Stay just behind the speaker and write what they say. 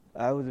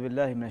أعوذ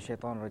بالله من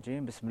الشيطان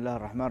الرجيم بسم الله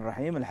الرحمن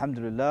الرحيم الحمد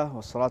لله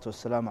والصلاة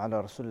والسلام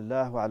على رسول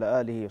الله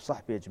وعلى آله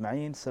وصحبه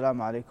أجمعين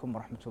السلام عليكم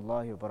ورحمة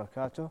الله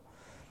وبركاته.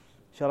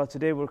 Inshallah,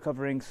 today we're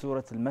covering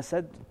Surah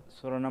Al-Masad,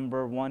 Surah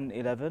number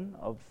 111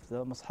 of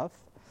the Mus'haf.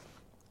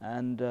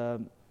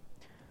 And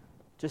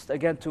just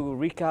again to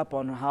recap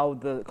on how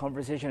the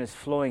conversation is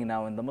flowing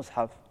now in the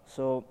Mus'haf.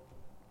 So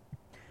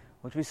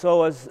what we saw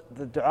was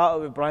the dua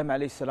of Ibrahim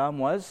alayhi salam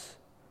was,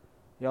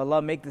 Ya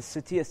Allah, make this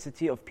city a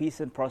city of peace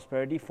and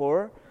prosperity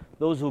for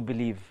those who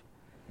believe.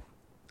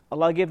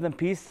 Allah gave them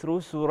peace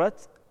through Surah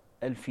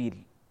Al-Fil.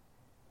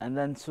 And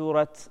then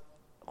Surah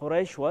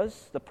Quraysh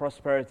was the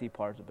prosperity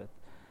part of it.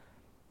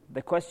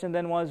 The question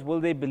then was, will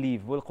they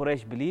believe? Will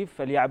Quraysh believe?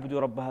 فَلْيَعْبُدُوا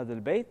رَبَّ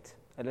هَذَا الْبَيْتِ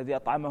الَّذِي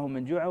أَطْعَمَهُم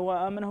مِّن جُوعٍ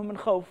وَآمَنَهُم مِّن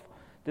خَوْفٍ.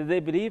 Did they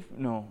believe?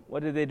 No.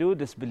 What did they do?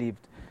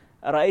 Disbelieved.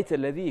 أَرَأَيْتَ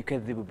الَّذِي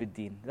يُكَذِّبُ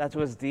بِالدِّينِ. That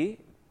was the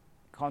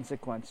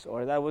consequence,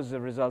 or that was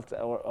the result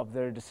of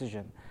their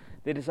decision.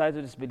 They decided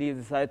to disbelieve,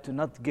 decided to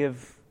not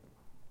give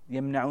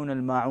يَمْنَعُونَ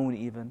الْمَاعُونَ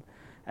even.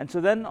 And so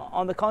then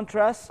on the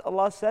contrast,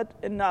 Allah said,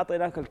 إِنَّا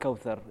أَعْطَيْنَاكَ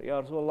الْكَوْثَرَ.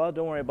 Ya Rasulullah,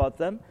 don't worry about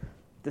them.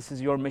 This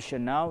is your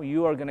mission now.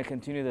 You are going to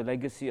continue the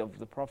legacy of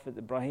the Prophet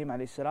Ibrahim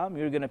alayhi salam.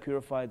 You're going to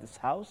purify this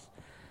house.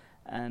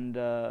 And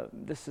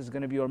this is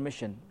going to be your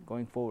mission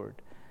going forward.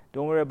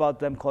 Don't worry about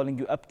them calling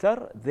you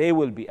abtar. They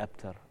will be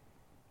abtar.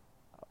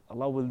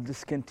 Allah will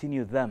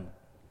discontinue them.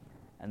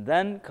 And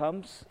then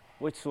comes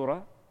which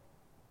surah?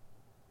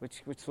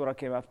 Which surah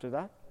came after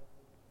that?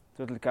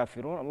 Surah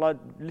Al-Kafirun. Allah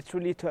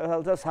literally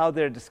tells us how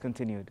they're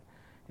discontinued.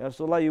 Ya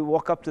Rasulullah, you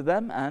walk up to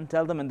them and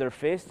tell them in their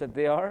face that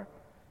they are,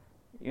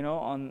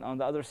 on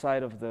the other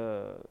side of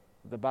the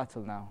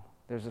battle now.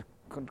 There's a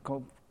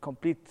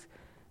complete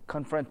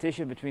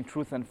confrontation between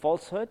truth and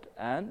falsehood.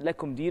 And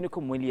lakum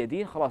dinukum waliya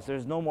din. Khalas,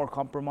 there's no more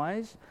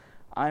compromise.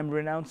 I'm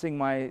renouncing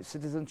my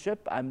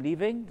citizenship. I'm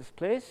leaving this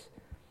place.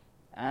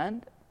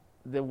 And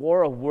the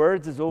war of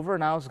words is over.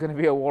 Now it's going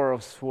to be a war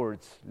of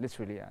swords,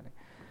 literally.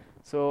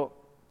 So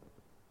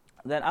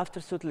then after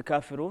Surah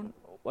Al-Kafirun,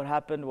 what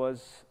happened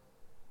was,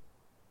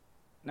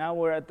 now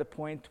we're at the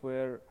point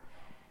where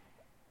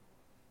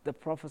the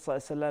Prophet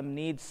ﷺ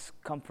needs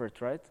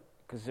comfort, right?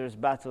 Because there's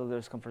battle,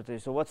 there's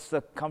confrontation. So what's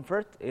the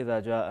comfort?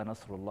 إِذَا جَاءَ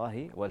نَصْرُ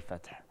اللَّهِ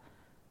وَالْفَتْحِ.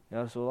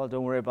 Ya Rasulullah,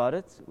 don't worry about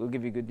it. We'll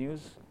give you good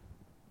news.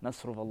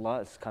 Nasr of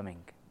Allah is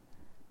coming.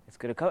 It's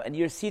going to come, and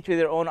you'll see it with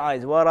your own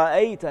eyes.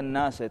 وَرَأَيْتَ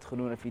النَّاسَ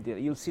يَدْخُلُونَ فِي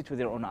دِينِ. You'll see it with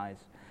your own eyes.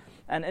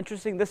 And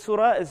interesting, this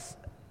surah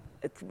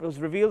it was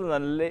revealed in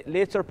the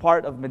later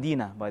part of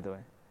Medina, by the way.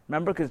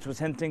 Remember, because it was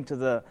hinting to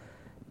the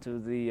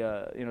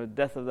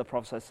death of the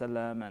Prophet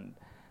ﷺ, and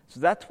so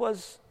that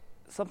was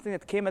something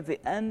that came at the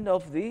end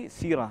of the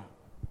seerah.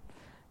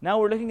 Now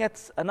we're looking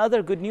at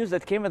another good news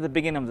that came at the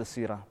beginning of the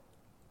seerah,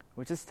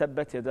 which is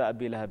تَبَّتْ يَدَا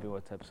أَبِي لَهَبٍ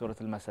وَتَبٍ, Surah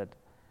Al-Masad.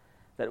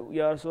 That,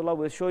 Ya Rasulullah,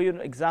 will show you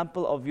an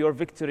example of your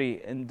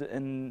victory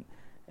in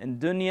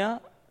dunya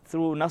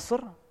through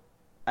Nasr,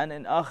 and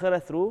in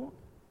akhirah through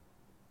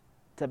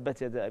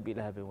Tabbat yada Abi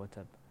Lahab wa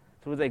tab,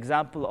 through the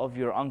example of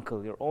your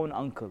uncle, your own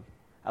uncle,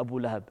 Abu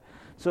Lahab.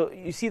 So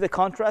you see the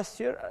contrast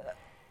here.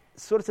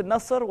 Surah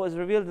Al-Nasr was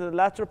revealed in the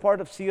latter part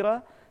of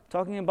Sirah,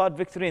 talking about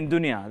victory in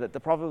dunya, that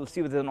the Prophet will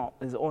see with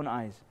his own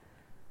eyes.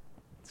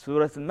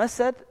 Surah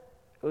Al-Masad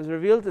was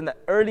revealed in the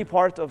early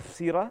part of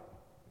Sirah.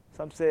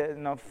 Some say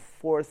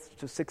 4th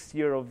to 6th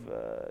year of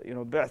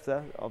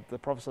Bi'tha of the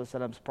Prophet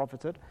ﷺ's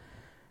prophethood,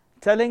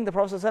 telling the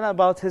Prophet ﷺ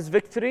about his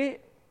victory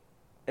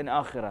in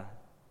Akhirah.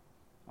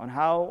 On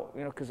how,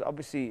 because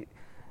obviously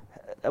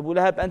Abu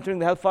Lahab entering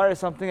the hellfire is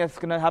something that's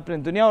going to happen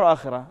in dunya or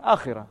Akhirah?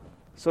 Akhirah.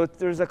 So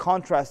there's a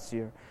contrast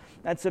here.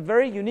 And it's a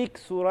very unique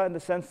surah in the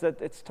sense that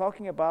it's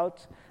talking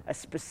about a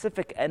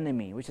specific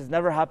enemy, which has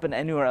never happened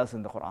anywhere else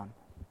in the Quran.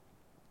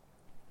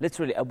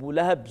 Literally, Abu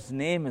Lahab's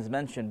name is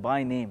mentioned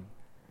by name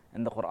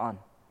in the Quran,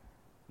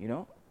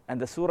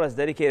 and the surah is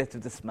dedicated to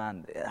this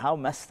man. How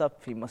messed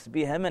up he must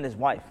be, him and his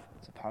wife,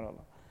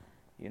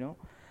 subhanAllah,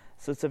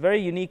 So it's a very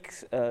unique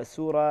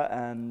surah,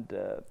 and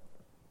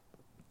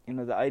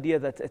the idea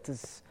that it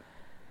is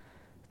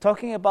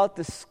talking about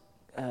this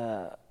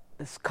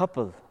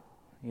couple,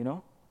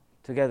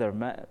 together,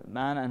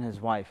 man and his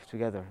wife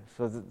together.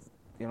 So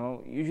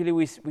usually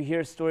we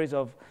hear stories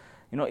of,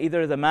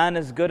 either the man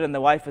is good and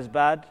the wife is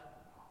bad.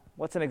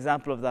 What's an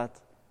example of that?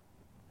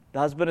 The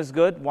husband is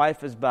good,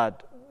 wife is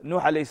bad. Nuh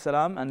alayhi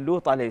salam and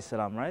Lut alayhi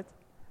salam, right?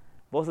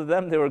 Both of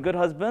them, they were good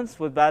husbands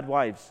with bad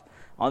wives.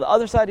 On the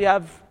other side, you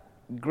have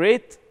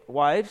great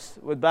wives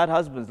with bad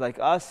husbands, like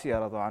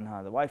Asiyah radhiallahu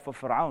anha, the wife of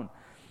Fir'aun.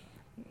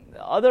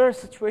 The other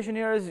situation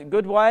here is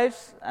good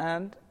wives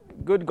and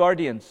good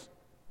guardians.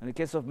 In the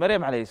case of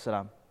Maryam alayhi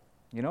salam,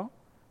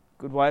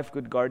 good wife,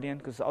 good guardian,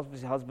 because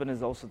obviously husband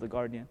is also the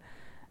guardian.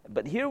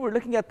 But here we're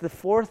looking at the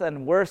fourth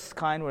and worst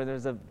kind, where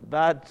there's a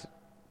bad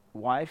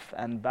wife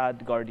and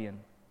bad guardian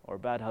or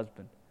bad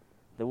husband,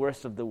 the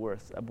worst of the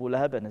worst, Abu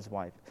Lahab and his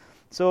wife.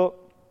 So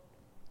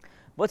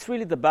what's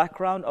really the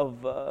background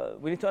of,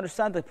 we need to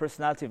understand the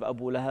personality of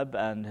Abu Lahab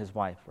and his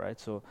wife, right?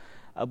 So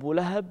Abu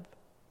Lahab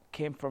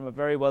came from a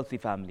very wealthy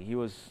family. He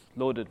was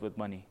loaded with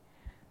money.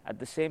 At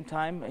the same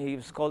time, he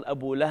was called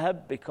Abu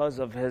Lahab because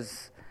of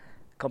his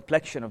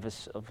complexion of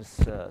his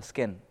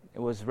skin. It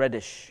was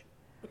reddish.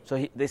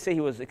 So they say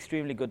he was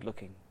extremely good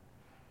looking.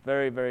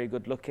 Very, very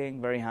good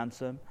looking, very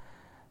handsome.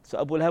 So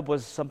Abu Lahab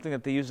was something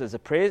that they used as a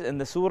praise. In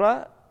the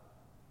surah,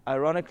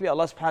 ironically,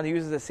 Allah subhanahu wa ta'ala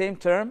uses the same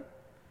term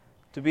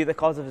to be the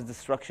cause of his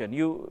destruction.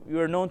 You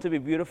are known to be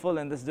beautiful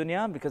in this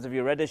dunya because of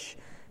your reddish,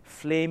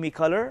 flamey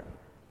color.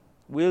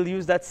 We'll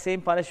use that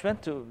same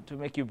punishment to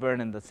make you burn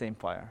in the same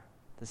fire.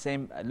 The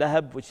same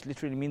lahab, which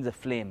literally means a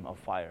flame of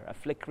fire, a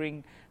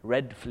flickering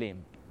red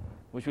flame,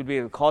 which will be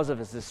the cause of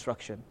his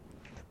destruction.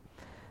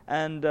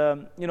 And,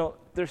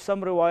 there's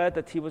some riwayat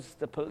that he was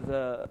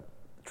the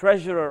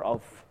treasurer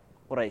of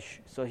Quraysh.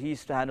 So he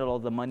used to handle all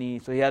the money.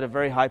 So he had a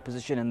very high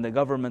position in the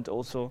government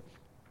also.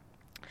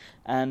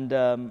 And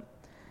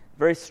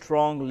very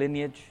strong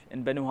lineage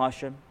in Banu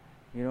Hashim,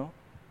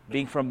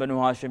 being from Banu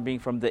Hashim, being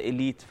from the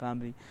elite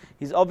family.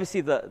 He's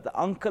obviously the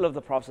uncle of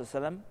the Prophet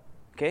ﷺ,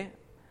 okay?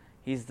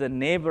 He's the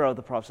neighbor of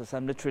the Prophet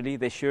ﷺ, literally,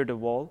 they shared a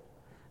wall.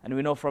 And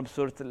we know from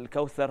Surah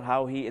Al-Kawthar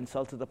how he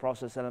insulted the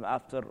Prophet ﷺ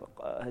after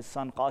his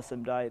son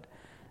Qasim died.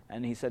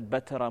 And he said,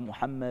 Batara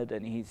Muhammad,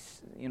 and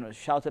he's,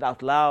 shouted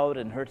out loud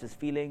and hurt his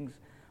feelings.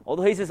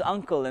 Although he's his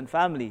uncle and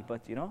family,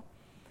 but,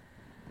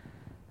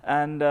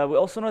 And we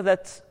also know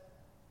that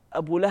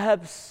Abu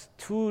Lahab's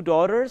 2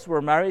 daughters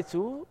were married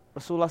to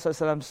Rasulullah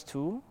ﷺ's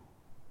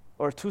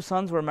two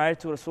sons were married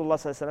to Rasulullah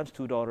ﷺ's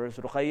 2 daughters,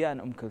 Ruqayya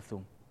and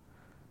Kulthum.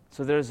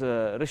 So there's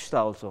a rishta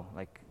also,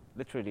 like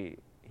literally,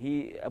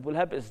 Abu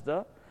Lahab is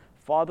the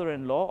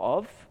father-in-law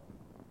of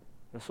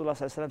Rasulullah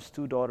ﷺ's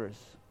 2 daughters,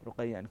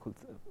 Ruqayya and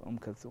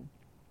Kulthum.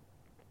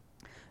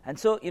 And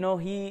so,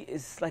 he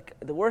is like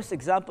the worst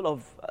example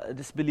of a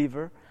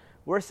disbeliever,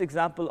 worst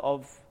example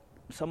of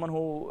someone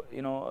who,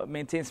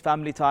 maintains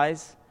family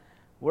ties,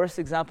 worst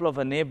example of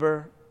a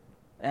neighbor,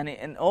 and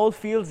in all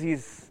fields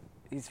he's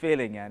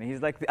failing, and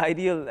he's like the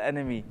ideal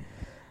enemy.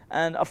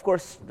 And of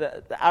course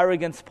the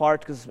arrogance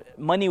part, because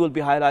money will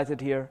be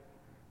highlighted here,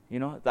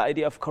 the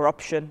idea of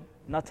corruption,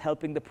 not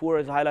helping the poor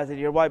is highlighted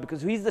here. Why?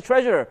 Because he's the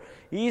treasurer.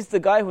 He's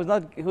the guy who's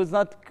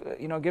not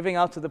giving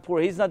out to the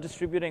poor. He's not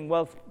distributing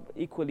wealth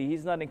equally.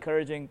 He's not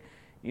encouraging,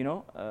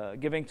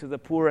 giving to the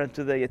poor and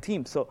to the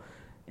yatim. So,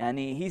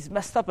 he's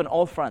messed up on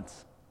all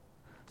fronts.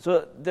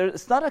 So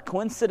it's not a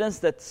coincidence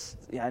that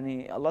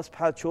Allah subhanahu wa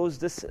ta'ala chose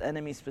this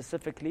enemy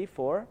specifically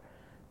for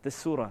this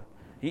surah.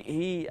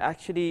 He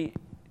actually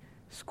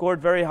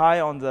scored very high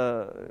on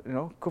the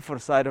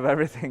kufr side of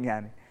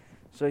everything.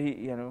 So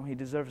he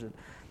deserves it.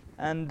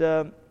 And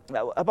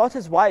about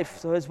his wife,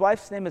 so his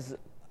wife's name is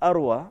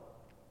Arwa,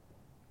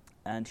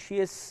 and she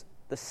is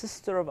the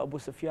sister of Abu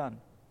Sufyan,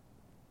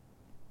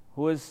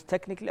 who is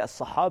technically a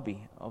Sahabi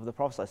of the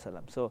Prophet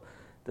ﷺ. So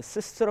the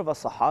sister of a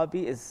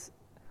Sahabi is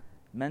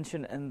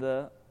mentioned in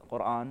the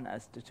Quran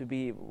as to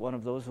be one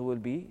of those who will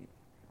be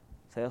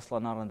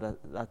sayasla naran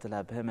dhat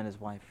al-lahab, him and his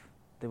wife.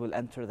 They will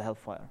enter the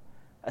hellfire.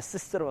 A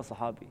sister of a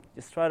Sahabi.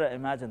 Just try to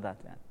imagine that.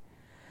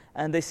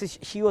 And they say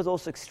she was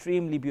also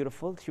extremely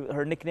beautiful.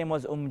 Her nickname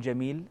was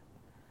Jamil.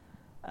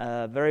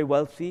 Very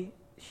wealthy.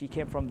 She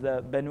came from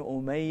the Banu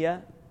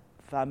Umayyah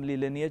family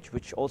lineage,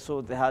 which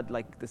also they had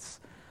like this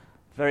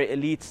very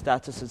elite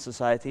status in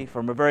society,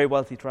 from a very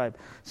wealthy tribe.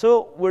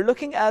 So we're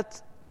looking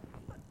at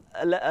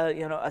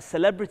a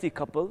celebrity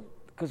couple,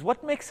 because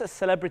what makes a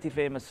celebrity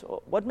famous?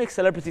 What makes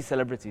celebrities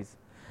celebrities?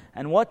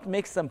 And what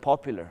makes them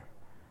popular?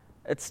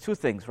 It's 2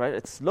 things, right?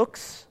 It's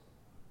looks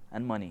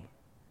and money.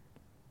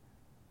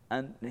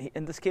 And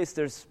in this case,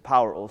 there's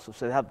power also.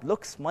 So they have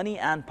looks, money,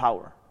 and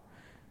power.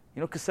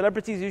 Because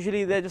celebrities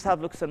usually they just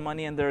have looks and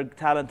money, and they're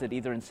talented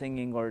either in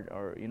singing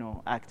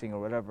or acting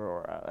or whatever,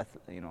 or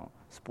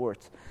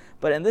sports.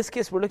 But in this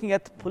case, we're looking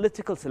at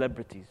political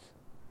celebrities,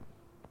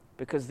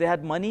 because they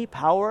had money,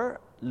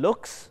 power,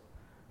 looks,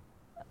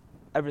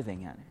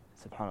 everything.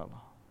 Subhanallah,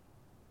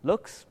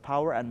 looks,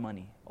 power, and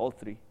money, all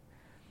 3.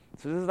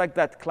 So this is like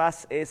that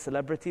class A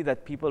celebrity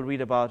that people read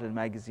about in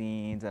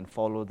magazines and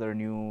follow their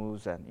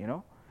news,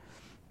 and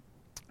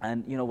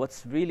And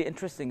what's really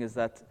interesting is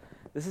that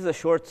this is a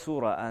short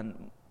surah,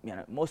 and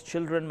most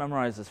children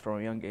memorize this from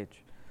a young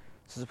age.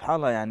 So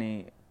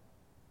subhanAllah,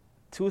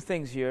 2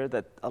 things here,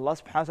 that Allah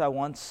subhanahu wa ta'ala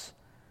wants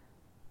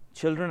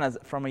children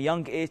from a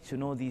young age to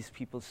know these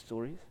people's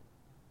stories.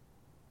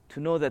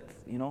 To know that,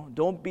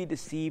 don't be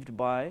deceived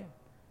by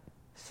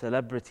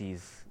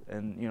celebrities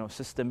and,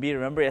 System B.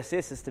 Remember, I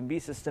say System B.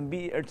 System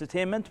B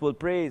entertainment will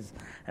praise,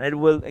 and it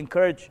will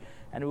encourage,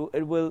 and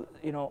it will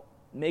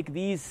make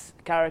these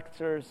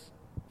characters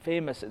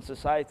famous in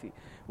society.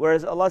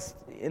 Whereas Allah,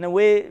 in a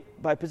way,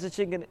 by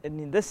positioning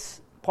in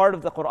this part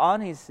of the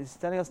Quran, He's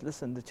telling us,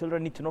 listen, the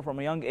children need to know from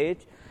a young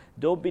age,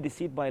 don't be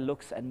deceived by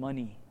looks and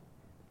money.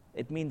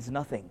 It means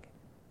nothing,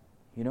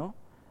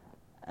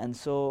 And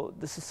so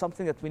this is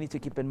something that we need to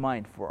keep in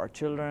mind for our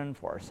children,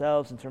 for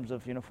ourselves, in terms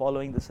of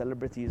following the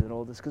celebrities and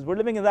all this, because we're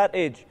living in that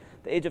age,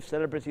 the age of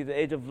celebrity, the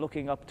age of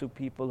looking up to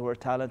people who are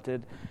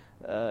talented,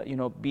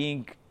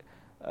 being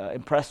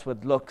impressed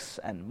with looks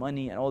and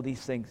money and all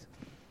these things.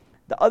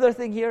 The other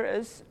thing here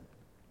is,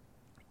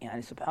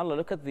 يعني subhanAllah,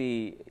 look at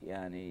the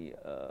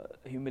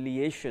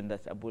humiliation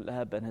that Abu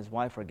Lahab and his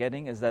wife are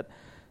getting, is that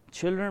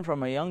children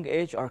from a young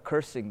age are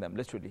cursing them,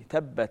 literally.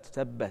 Tabbat,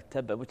 tabbat,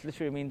 tabbat, which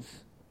literally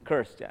means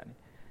cursed. Yani.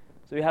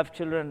 So you have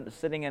children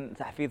sitting in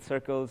tahfidh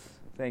circles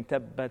saying,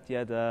 Tabbat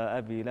yada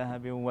abi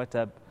lahabi wa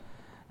tab.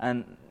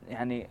 And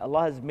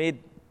Allah has made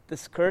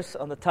this curse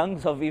on the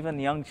tongues of even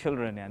young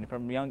children. Yani.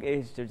 From a young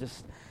age, they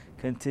just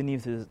continue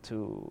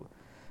to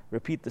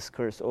repeat this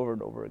curse over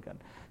and over again.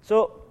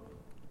 So,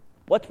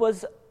 what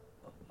was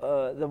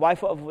the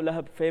wife of Abu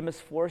Lahab famous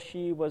for?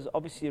 She was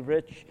obviously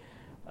rich.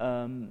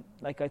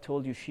 Like I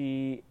told you,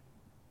 she,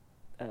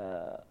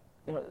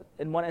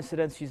 in one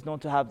incident, she's known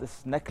to have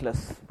this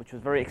necklace, which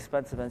was very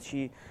expensive, and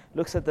she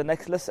looks at the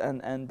necklace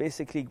and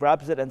basically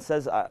grabs it and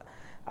says,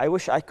 I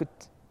wish I could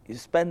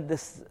spend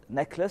this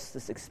necklace,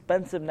 this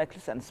expensive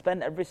necklace, and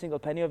spend every single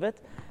penny of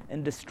it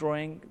in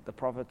destroying the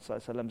Prophet's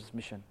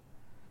mission.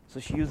 So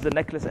she used the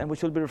necklace, and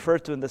which will be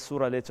referred to in the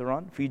surah later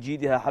on. في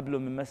جيدها حبل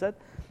من مسد.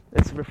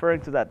 It's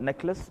referring to that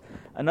necklace.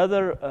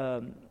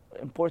 Another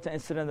important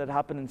incident that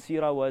happened in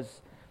Sirah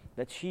was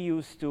that she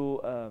used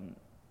to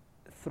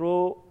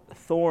throw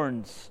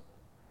thorns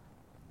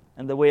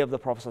in the way of the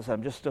Prophet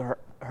ﷺ, just to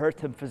hurt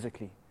him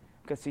physically.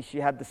 Because she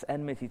had this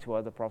enmity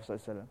toward the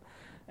Prophet ﷺ.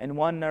 In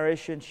one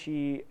narration,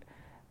 she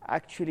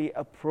actually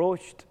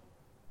approached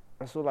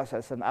Rasulullah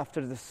ﷺ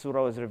after this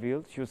surah was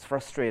revealed. She was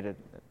frustrated,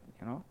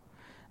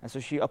 And so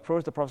she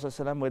approached the Prophet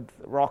ﷺ with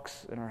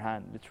rocks in her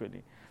hand,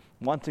 literally,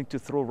 wanting to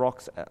throw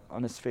rocks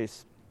on his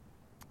face.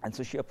 And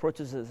so she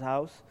approaches his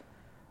house,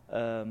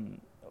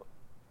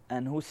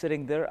 and who's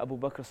sitting there? Abu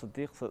Bakr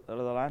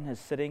Siddiq is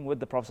sitting with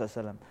the Prophet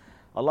ﷺ.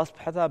 Allah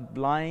subhanahu wa ta'ala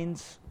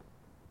blinds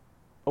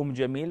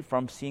Jamil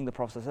from seeing the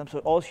Prophet ﷺ. So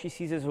all she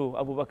sees is who?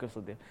 Abu Bakr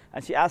Siddiq.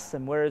 And she asks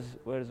him, where is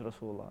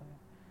Rasulullah?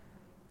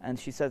 And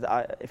she said,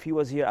 if he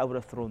was here, I would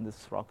have thrown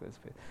this rock at his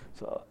face.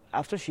 So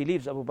after she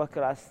leaves, Abu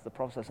Bakr asks the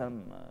Prophet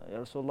ﷺ, Ya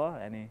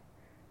Rasulullah,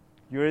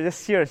 you were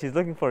just here, she's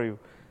looking for you.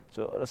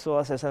 So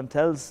Rasulullah ﷺ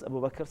tells Abu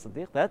Bakr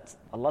Siddiq that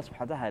Allah subhanahu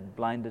wa ta'ala had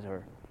blinded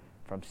her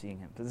from seeing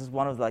him. This is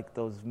one of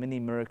those many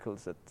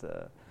miracles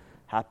that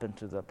happened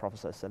to the Prophet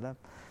ﷺ.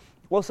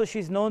 Also,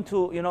 she's known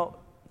to,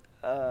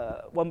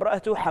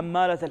 وَامْرَأَتُ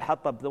حَمَّالَةَ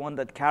الْحَطَبِ, the one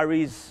that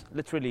carries,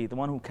 literally, the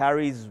one who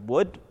carries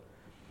wood.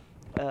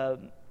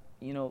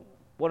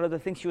 One of the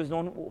things she was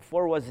known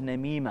for was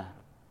namima.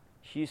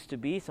 She used to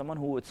be someone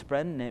who would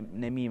spread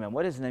namima.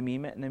 What is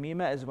namima?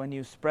 Namima is when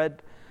you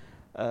spread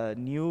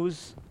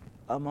news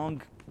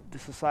among the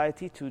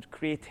society to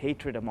create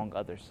hatred among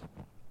others.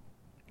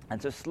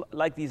 And so it's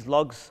like these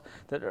logs,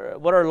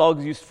 what are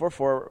logs used for?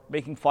 For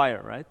making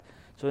fire, right?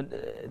 So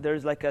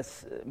there's like a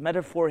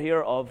metaphor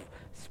here of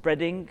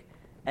spreading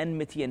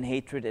enmity and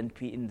hatred in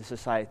the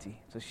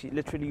society. So she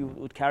literally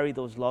would carry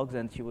those logs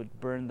and she would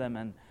burn them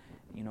and,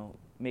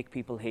 make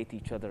people hate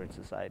each other in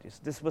society. So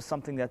this was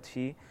something that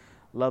she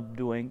loved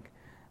doing.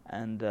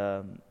 And,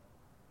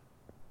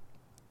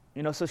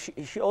 so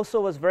she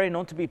also was very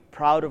known to be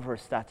proud of her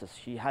status.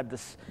 She had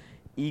this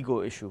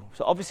ego issue.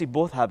 So obviously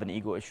both have an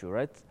ego issue,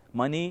 right?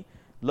 Money,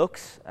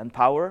 looks, and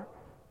power.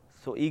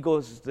 So ego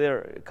is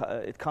there.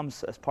 It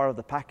comes as part of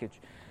the package.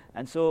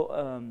 And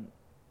so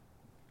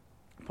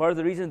part of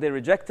the reason they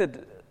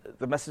rejected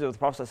the message of the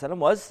Prophet ﷺ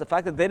was the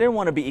fact that they didn't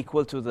want to be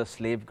equal to the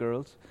slave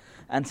girls.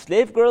 And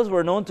slave girls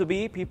were known to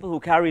be people who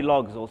carry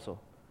logs also.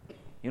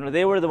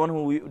 They were the one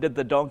who did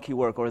the donkey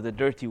work or the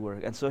dirty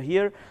work. And so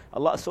here,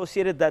 Allah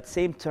associated that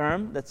same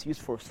term that's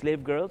used for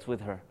slave girls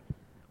with her.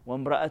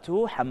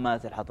 وَامْرَأَتُهُ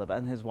حَمَّالَةَ الْحَطَبِ,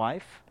 and his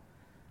wife,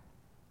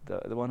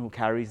 the one who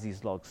carries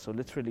these logs. So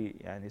literally,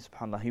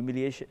 subhanAllah,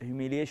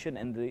 humiliation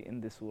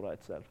in the surah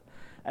itself.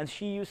 And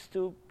she used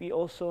to be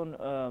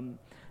also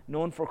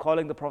known for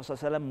calling the Prophet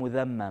ﷺ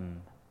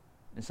Mudhammam.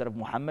 Instead of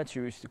Muhammad, she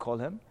used to call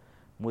him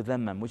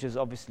Mudhammam, which is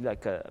obviously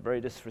like a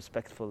very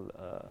disrespectful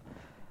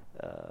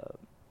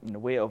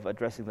way of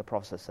addressing the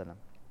Prophet ﷺ.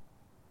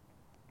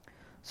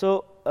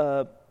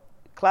 So,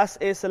 Class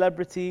A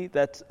celebrity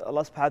that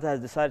Allah subhanahu wa ta'ala has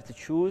decided to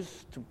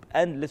choose to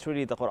end,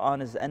 literally the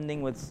Quran is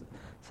ending with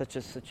such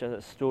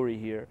a story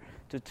here,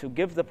 to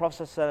give the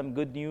Prophet ﷺ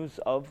good news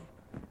of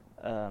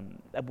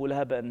Abu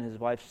Lahab and his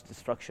wife's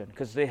destruction,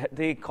 because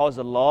they caused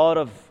a lot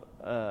of,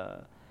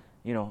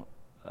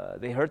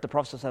 they hurt the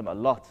Prophet ﷺ a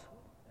lot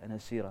in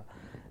his seerah.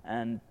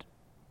 And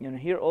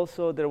here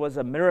also there was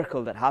a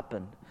miracle that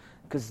happened,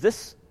 because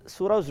this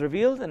surah was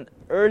revealed in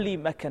early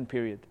Meccan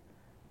period.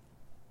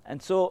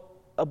 And so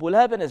Abu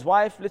Lahab and his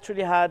wife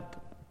literally had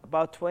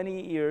about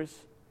 20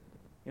 years,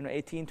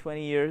 18,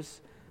 20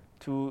 years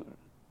to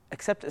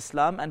accept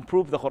Islam and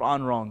prove the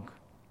Quran wrong.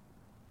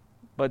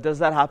 But does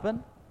that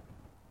happen?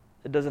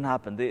 It doesn't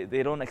happen.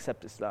 They don't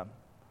accept Islam.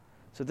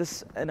 So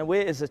this, in a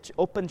way, is an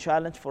open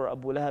challenge for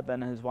Abu Lahab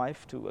and his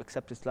wife to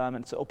accept Islam.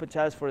 And it's an open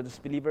challenge for the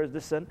disbelievers.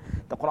 Listen,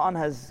 the Quran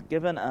has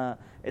given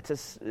it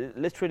has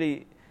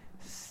literally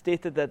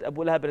stated that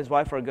Abu Lahab and his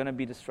wife are going to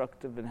be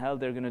destructive in hell.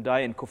 They're going to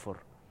die in kufr.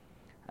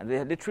 And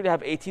they literally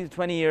have 18 to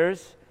 20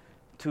 years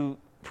to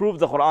prove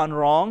the Quran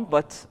wrong.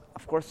 But,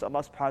 of course,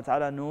 Allah subhanahu wa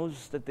ta'ala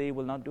knows that they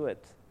will not do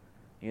it.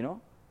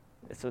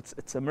 So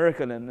it's a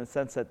miracle in the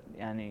sense that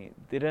they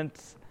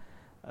didn't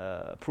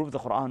prove the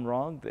Quran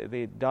wrong.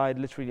 They died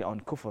literally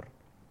on kufr.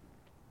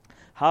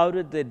 How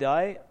did they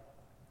die?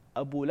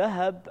 Abu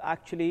Lahab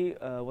actually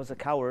was a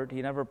coward.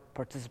 He never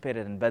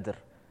participated in Badr.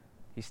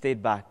 He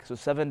stayed back. So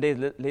 7 days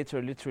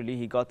later, literally,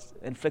 he got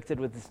inflicted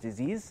with this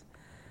disease.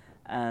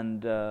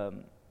 And,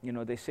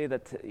 they say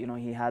that,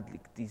 he had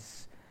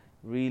these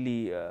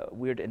really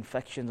weird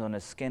infections on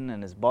his skin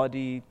and his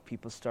body.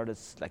 People started,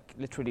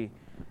 literally,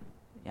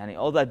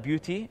 all that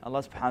beauty,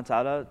 Allah subhanahu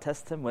wa ta'ala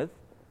tests him with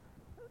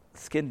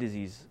skin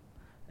disease.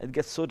 It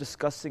gets so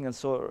disgusting and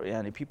so,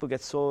 people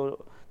get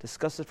so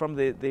disgusted from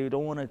they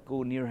don't want to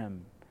go near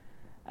him.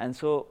 And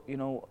so,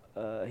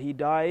 he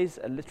dies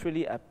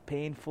literally a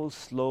painful,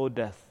 slow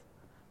death,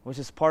 which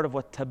is part of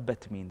what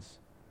tabbat means.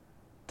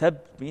 Tab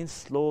means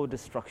slow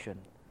destruction.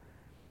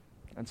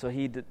 And so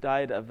he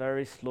died a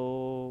very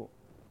slow,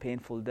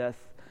 painful death,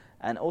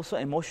 and also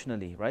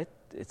emotionally, right?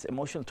 It's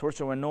emotional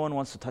torture when no one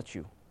wants to touch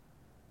you.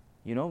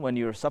 When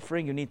you're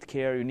suffering, you need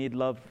care, you need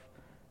love.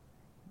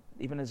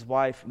 Even his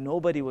wife,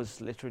 nobody was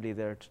literally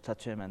there to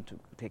touch him and to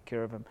take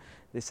care of him.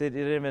 They said they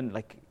didn't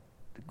even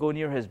go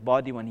near his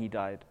body when he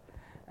died.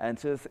 And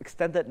to the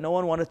extent that no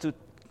one wanted to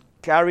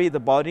carry the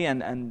body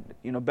and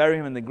bury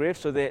him in the grave,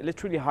 so they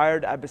literally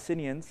hired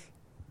Abyssinians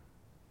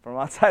from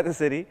outside the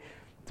city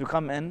to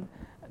come in.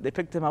 They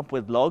picked him up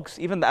with logs.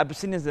 Even the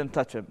Abyssinians didn't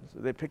touch him. So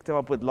they picked him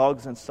up with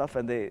logs and stuff,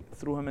 and they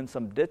threw him in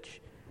some ditch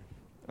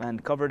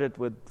and covered it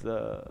with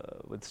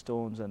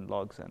stones and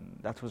logs, and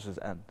that was his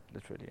end,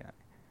 literally.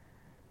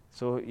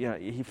 So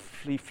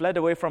he fled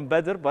away from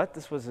Badr, but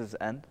this was his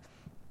end.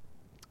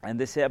 And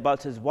they say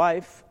about his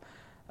wife,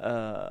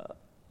 and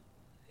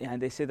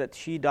they say that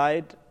she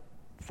died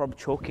from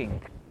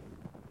choking.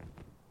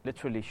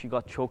 Literally, she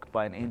got choked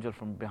by an angel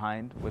from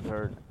behind with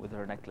her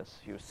necklace.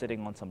 She was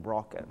sitting on some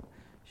rock, and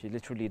she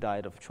literally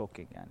died of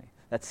choking.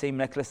 That same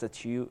necklace that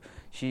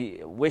she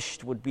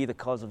wished would be the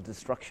cause of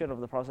destruction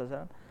of the Prophet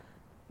ﷺ,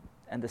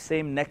 and the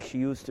same neck she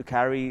used to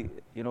carry,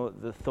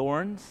 the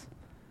thorns.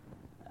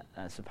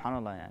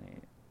 Subhanallah,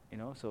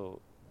 so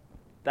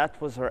that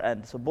was her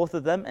end. So both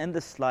of them in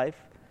this life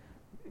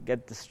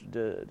get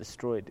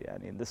destroyed,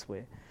 in this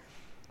way.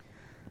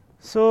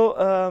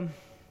 So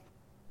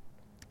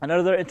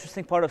another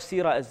interesting part of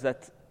Sirah is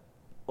that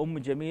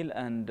Jamil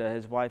and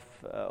his wife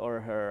or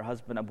her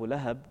husband Abu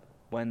Lahab,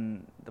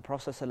 when the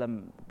Prophet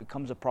ﷺ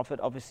becomes a prophet,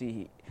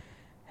 obviously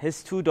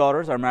his two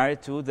daughters are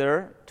married to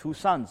their two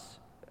sons,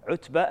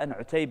 Utbah and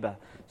Utaybah.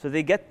 So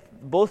they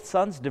get both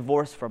sons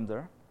divorced from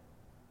their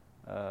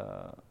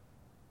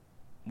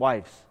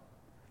wives.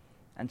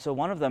 And so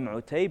one of them,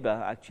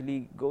 Utaybah,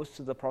 actually goes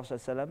to the Prophet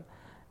ﷺ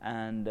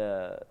and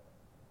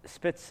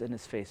spits in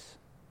his face,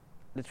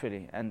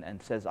 literally,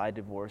 and says, I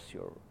divorce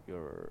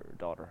your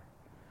daughter.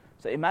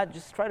 So imagine,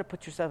 just try to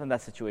put yourself in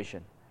that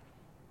situation.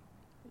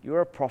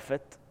 You're a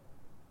prophet,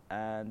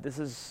 and this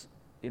is,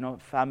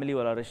 family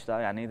wala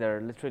rishta,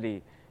 they're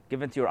literally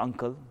given to your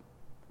uncle.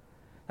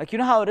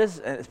 How it is,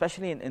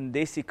 especially in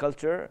Desi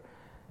culture,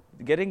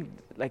 getting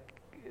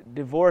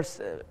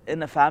divorce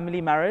in a family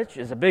marriage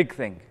is a big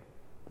thing.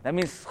 That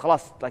means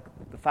khalas,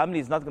 the family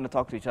is not going to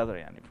talk to each other.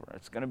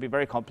 It's going to be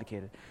very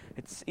complicated.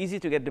 It's easy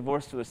to get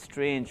divorced to a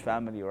strange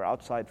family or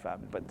outside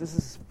family, but this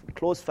is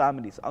close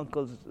families,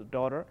 uncle's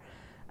daughter,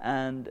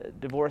 and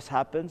divorce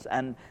happens,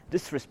 and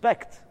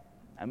disrespect.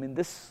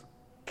 This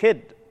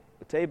kid,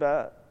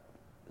 Utaybah,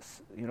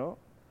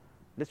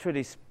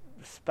 literally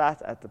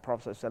spat at the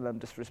Prophet ﷺ,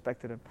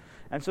 disrespected him.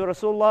 And so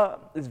Rasulullah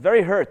is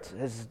very hurt.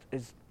 His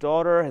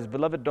daughter, his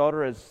beloved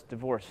daughter, is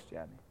divorced.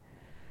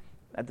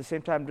 At the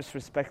same time,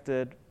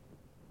 disrespected.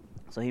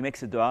 So he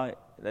makes a dua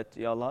that,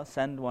 Ya Allah,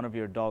 send one of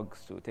your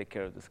dogs to take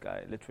care of this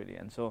guy, literally.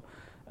 And so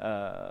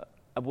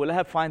Abu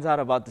Lahab finds out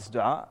about this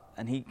dua,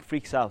 and he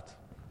freaks out,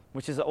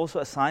 which is also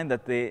a sign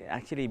that they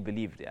actually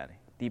believed.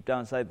 Deep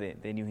down inside,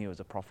 they knew he was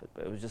a prophet,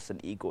 but it was just an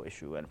ego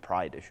issue and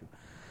pride issue.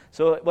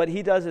 So what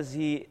he does is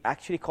he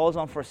actually calls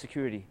on for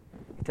security.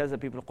 He tells the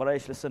people of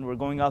Quraysh, listen, we're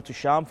going out to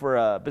Sham for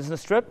a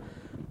business trip.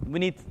 We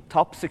need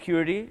top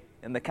security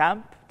in the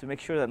camp to make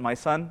sure that my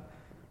son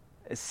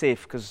is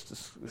safe.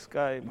 Because this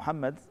guy,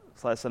 Muhammad,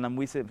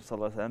 we say,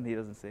 he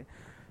doesn't say.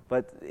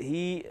 But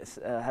he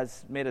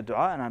has made a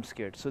dua, and I'm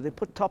scared. So they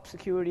put top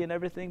security and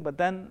everything. But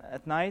then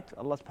at night,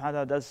 Allah subhanahu wa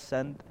ta'ala does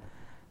send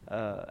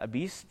a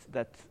beast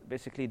that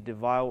basically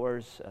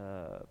devours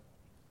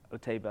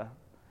Utaybah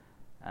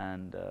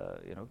and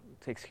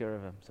takes care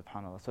of him,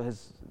 subhanAllah. So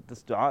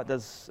this dua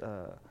does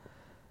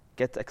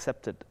get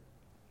accepted.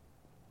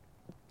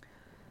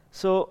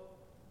 So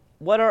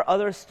what are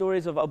other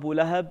stories of Abu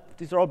Lahab?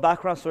 These are all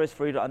background stories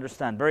for you to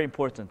understand. Very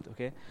important,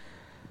 okay?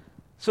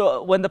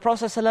 So when the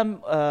Prophet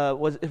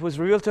ﷺ it was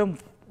revealed to him,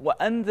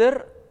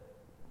 وَأَنذِرْ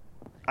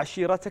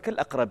عَشِيرَتَكَ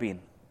الْأَقْرَبِينَ.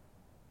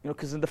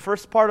 Because in the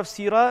first part of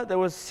Sirah, there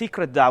was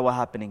secret da'wah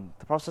happening.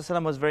 The Prophet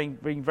ﷺ was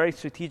being very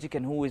strategic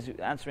in who is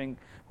answering,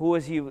 who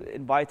is he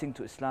inviting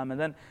to Islam. And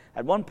then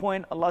at one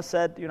point, Allah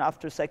said,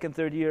 after second,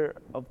 third year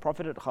of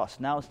prophethood,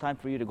 now it's time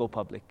for you to go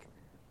public.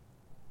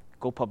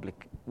 Go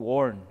public.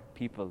 Warn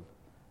people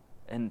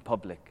in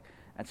public.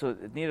 And so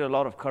it needed a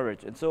lot of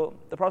courage. And so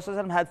the Prophet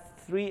ﷺ had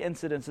 3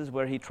 incidences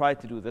where he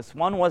tried to do this.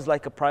 One was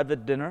like a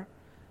private dinner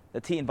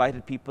that he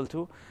invited people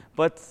to,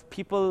 but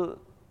people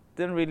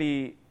didn't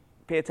really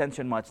pay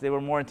attention much. They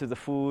were more into the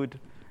food,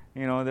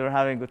 they were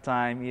having a good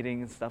time,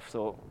 eating and stuff.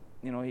 So,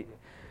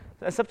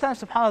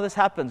 sometimes, subhanAllah, this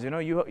happens.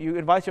 You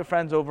invite your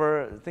friends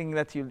over thinking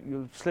that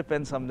you'll slip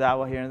in some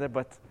da'wah here and there,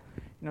 but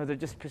they're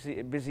just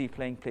busy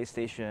playing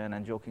PlayStation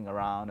and joking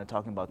around and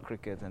talking about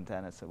cricket and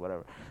tennis or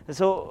whatever. And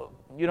so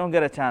you don't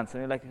get a chance.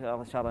 And you're like,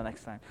 oh, inshallah,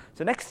 next time.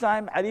 So next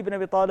time, Ali ibn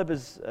Abi Talib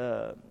is,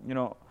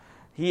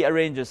 he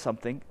arranges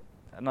something,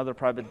 another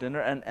private dinner,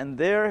 and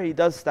there he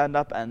does stand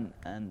up and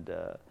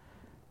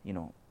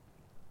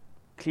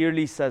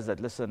clearly says that,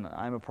 listen,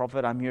 I'm a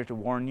prophet, I'm here to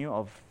warn you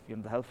of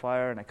the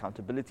hellfire and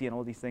accountability and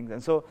all these things.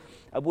 And so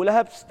Abu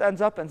Lahab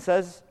stands up and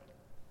says,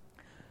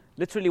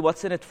 literally,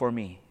 what's in it for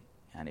me?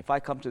 And if I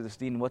come to this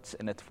deen, what's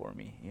in it for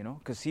me?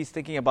 Because he's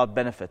thinking about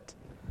benefit,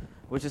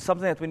 which is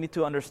something that we need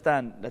to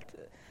understand. That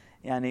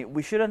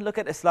we shouldn't look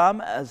at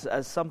Islam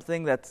as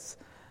something that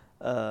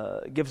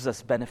gives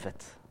us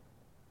benefit.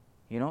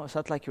 It's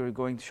not like you're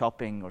going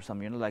shopping or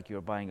something. Like you're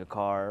buying a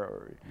car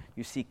or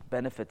you seek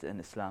benefit in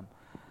Islam.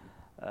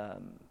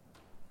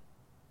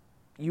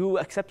 You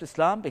accept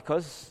Islam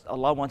because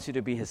Allah wants you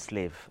to be His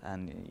slave,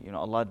 and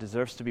Allah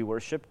deserves to be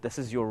worshipped. This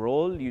is your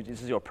role.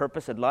 This is your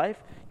purpose in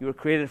life. You were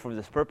created for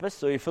this purpose,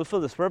 so you fulfill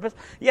this purpose.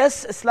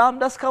 Yes, Islam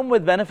does come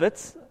with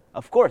benefits,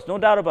 of course, no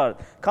doubt about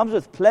it. Comes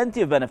with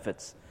plenty of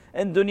benefits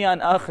in dunya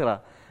and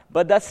akhirah,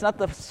 but that's not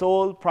the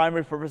sole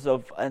primary purpose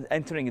of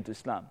entering into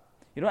Islam.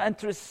 You don't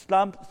enter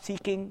Islam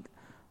seeking,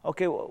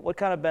 okay, what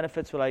kind of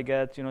benefits will I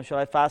get? Should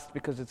I fast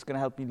because it's going to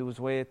help me lose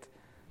weight?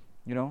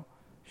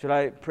 Should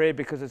I pray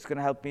because it's going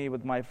to help me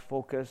with my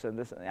focus and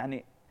this?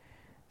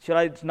 Should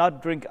I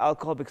not drink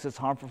alcohol because it's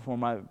harmful for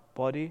my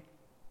body?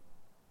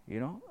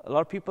 A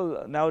lot of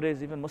people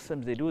nowadays, even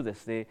Muslims, they do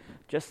this. They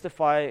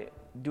justify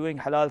doing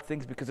halal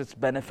things because it's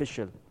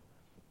beneficial,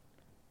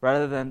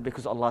 rather than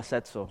because Allah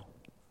said so.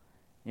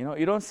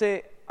 You don't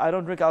say, I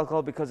don't drink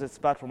alcohol because it's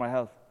bad for my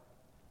health.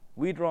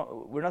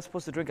 We're not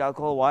supposed to drink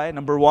alcohol. Why?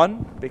 Number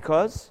 1,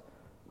 because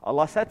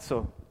Allah said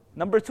so.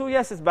 Number 2,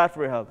 yes, it's bad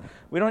for your health.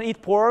 We don't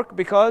eat pork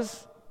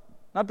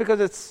not because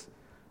it's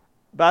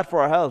bad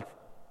for our health.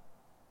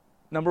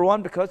 Number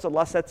 1, because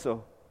Allah said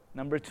so.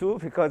 Number 2,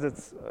 because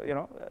it's,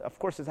 of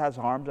course it has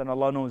harms, and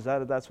Allah knows that,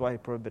 and that's why He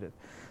prohibited.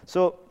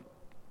 So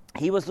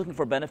he was looking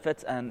for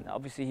benefits, and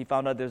obviously he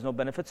found out there's no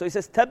benefit. So he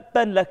says,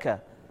 "Tabban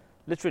laka,"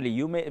 literally,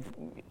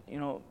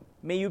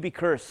 may you be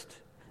cursed.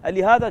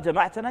 "Alihada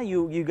jama'tana,"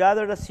 you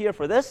gathered us here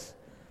for this.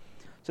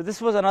 So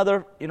this was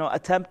another,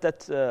 attempt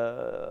at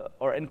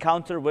or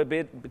encounter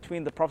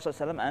between the Prophet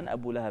ﷺ and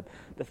Abu Lahab.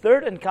 The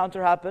third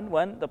encounter happened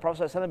when the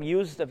Prophet ﷺ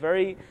used a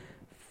very,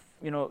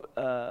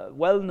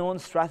 well-known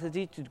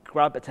strategy to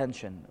grab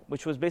attention,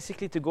 which was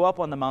basically to go up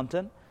on the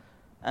mountain,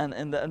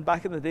 and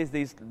back in the days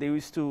they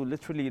used to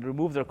literally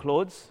remove their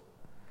clothes,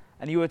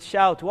 and you would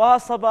shout, "Wa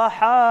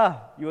sabaha!"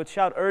 You would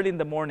shout early in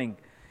the morning.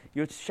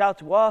 You would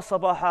shout, "Wa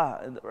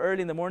sabaha!"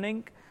 early in the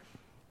morning.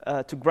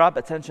 To grab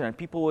attention, and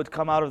people would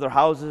come out of their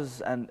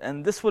houses,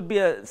 and this would be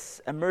an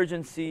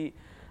emergency,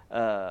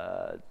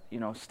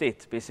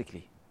 state,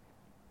 basically.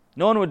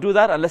 No one would do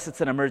that unless it's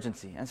an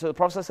emergency. And so the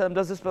Prophet ﷺ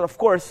does this, but of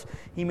course,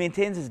 he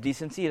maintains his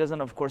decency. He doesn't,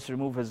 of course,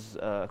 remove his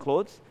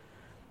clothes.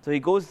 So he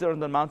goes there on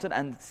the mountain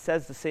and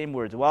says the same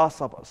words, "Wa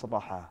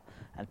sabaha."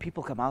 And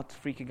people come out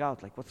freaking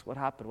out, like, what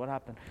happened? What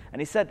happened?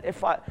 And he said, me,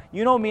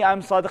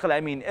 I'm Sadiq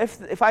al-Amin.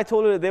 If I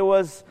told you there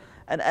was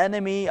an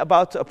enemy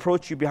about to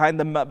approach you behind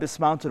this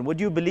mountain, would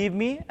you believe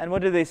me? And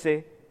what did they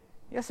say?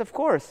 Yes, of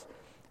course.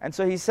 And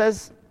so he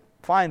says,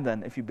 fine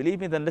then, if you believe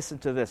me, then listen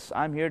to this.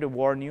 I'm here to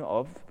warn you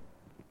of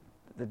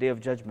the day of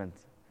judgment.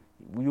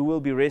 You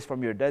will be raised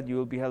from your dead, you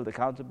will be held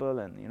accountable,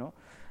 and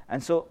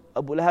And so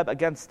Abu Lahab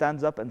again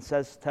stands up and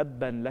says,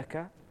 "Tabban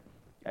laka,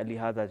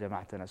 alihada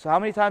jama'tana." So how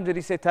many times did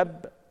he say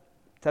tabban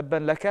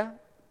laka?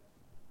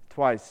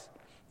 Twice.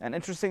 And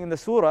interesting in the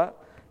surah,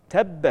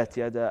 tabbat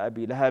yada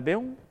abi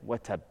lahabin wa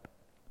tab.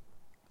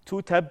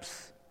 2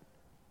 tabs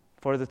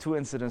for the 2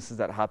 incidences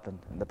that happened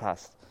in the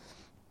past.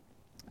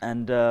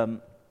 And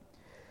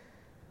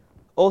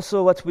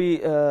also what we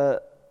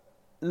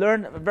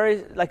learn, a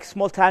very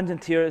small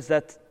tangent here, is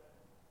that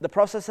the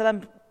Prophet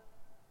ﷺ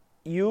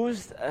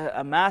used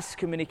a mass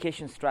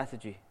communication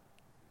strategy.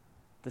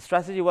 The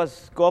strategy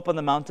was go up on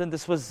the mountain.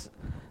 This was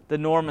the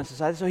norm in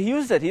society. So he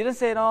used it. He didn't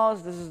say, no,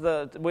 this is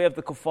the way of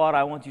the kuffar,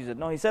 I won't use it.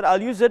 No, he said,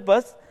 I'll use it,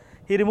 but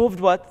he removed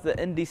what? The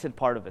indecent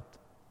part of it.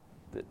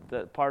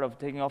 The part of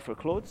taking off your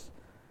clothes.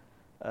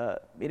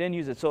 He didn't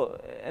use it. So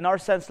in our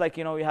sense,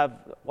 we have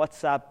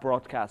WhatsApp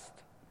broadcast.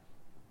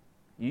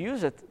 You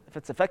use it. If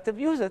it's effective,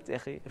 use it.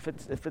 If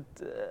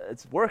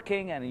it's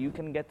working and you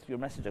can get your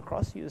message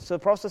across, use it. So the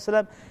Prophet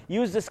ﷺ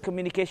used this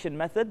communication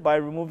method by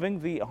removing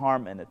the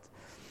harm in it.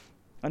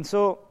 And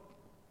so,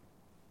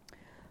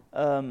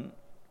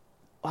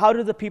 how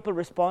do the people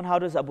respond? How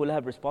does Abu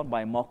Lahab respond?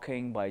 By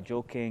mocking, by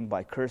joking,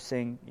 by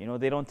cursing.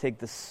 They don't take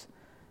this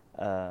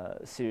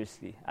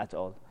seriously at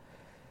all.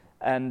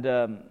 And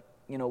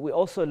we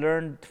also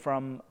learned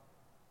from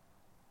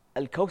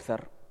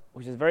Al-Kawthar,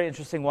 which is very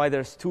interesting, why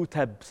there's 2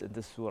 tabs in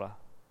this surah,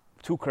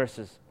 2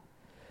 curses.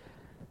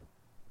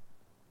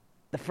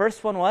 The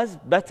first one was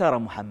Batara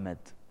Muhammad,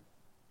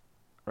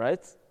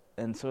 right?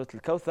 In Surah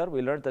Al-Kawthar,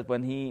 we learned that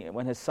when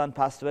his son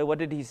passed away, what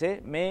did he say?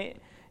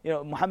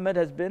 Muhammad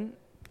has been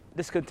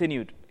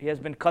discontinued. He has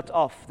been cut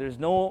off. There's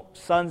no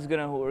sons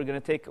who are gonna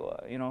take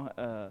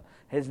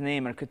his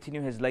name and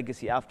continue his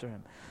legacy after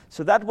him.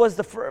 So that was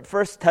the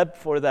first tab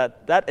for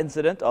that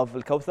incident of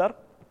Al-Kawthar.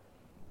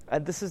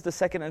 And this is the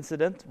second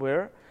incident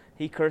where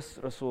he cursed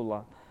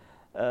Rasulullah.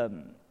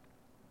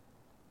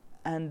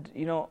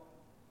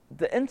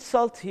 The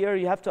insult here,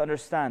 you have to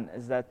understand,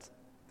 is that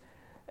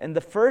in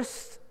the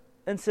first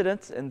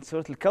incident in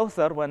Surah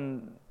Al-Kawthar,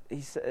 when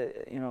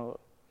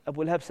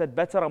Abu Lahab said,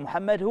 Batara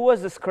Muhammad, who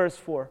was this curse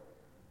for?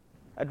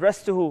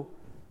 Addressed to who?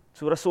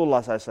 To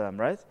Rasulullah sallallahu alaihi wasallam,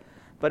 right?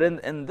 But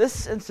in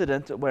this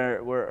incident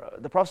where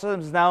the Prophet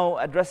is now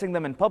addressing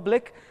them in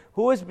public,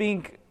 who is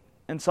being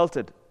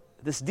insulted?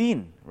 This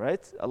deen,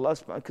 right?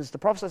 Because the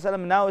Prophet ﷺ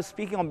now is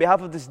speaking on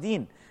behalf of this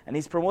deen, and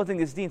he's promoting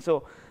this deen.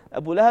 So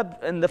Abu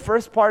Lahab in the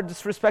first part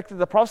disrespected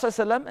the Prophet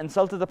ﷺ,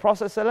 insulted the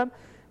Prophet ﷺ.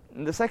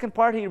 In the second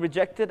part, he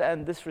rejected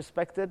and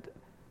disrespected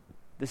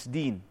this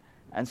deen.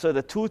 And so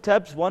the 2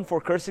 tabs, one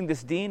for cursing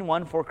this deen,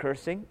 one for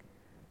cursing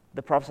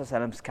the Prophet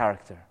ﷺ's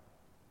character.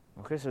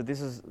 Okay, so this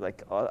is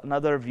like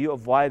another view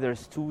of why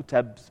there's 2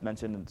 tabs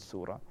mentioned in the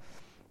surah.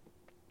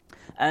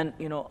 And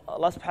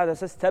Allah subhanahu wa ta'ala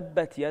says,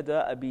 Tabbat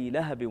yada Abi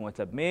Lahab wa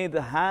tab. May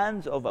the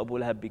hands of Abu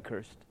Lahab be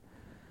cursed.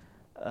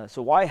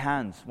 So why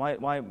hands?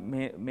 Why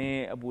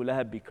may Abu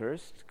Lahab be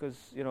cursed?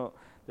 Because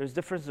there's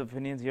difference of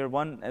opinions here.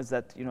 One is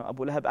that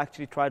Abu Lahab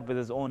actually tried with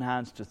his own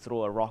hands to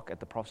throw a rock at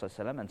the Prophet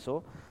ﷺ, and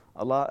so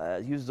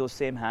Allah used those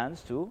same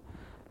hands to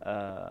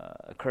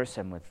curse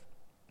him with.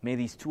 May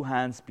these 2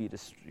 hands be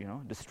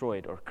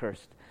destroyed or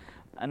cursed.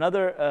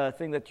 Another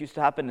thing that used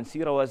to happen in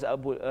Sirah was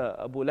Abu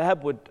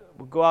Lahab would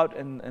go out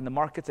in the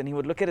markets, and he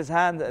would look at his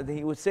hand and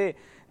he would say,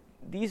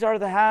 these are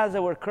the hands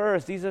that were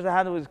cursed, these are the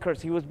hands that were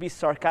cursed. He would be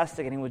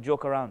sarcastic and he would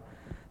joke around.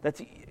 The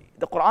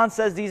Quran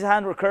says these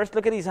hands were cursed.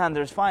 Look at these hands,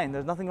 there's fine,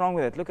 there's nothing wrong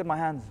with it. Look at my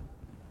hands.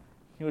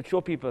 He would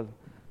show people.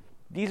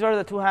 These are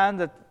the 2 hands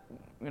that,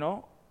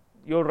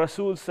 your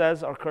Rasul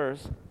says are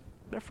cursed.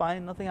 They're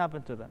fine, nothing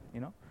happened to them,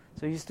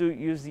 So he used to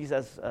use these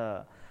as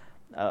a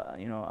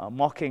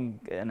mocking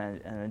and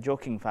a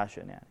joking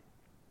fashion.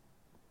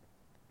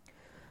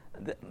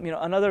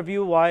 Another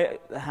view why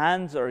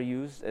hands are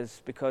used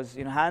is because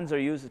hands are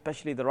used,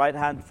 especially the right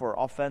hand for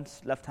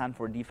offense, left hand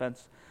for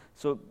defense.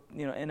 So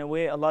in a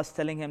way, Allah is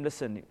telling him,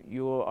 listen,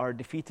 you are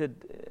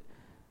defeated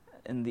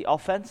in the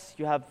offense.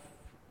 You're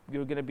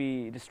going to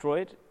be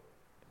destroyed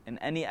in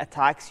any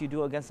attacks you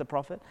do against the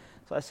Prophet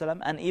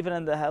ﷺ, and even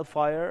in the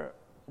hellfire,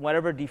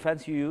 whatever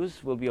defense you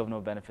use will be of no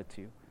benefit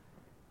to you.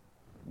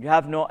 You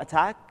have no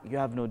attack, you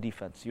have no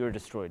defense. You're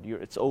destroyed.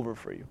 It's over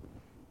for you.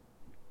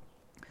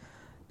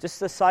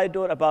 Just a side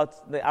note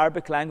about the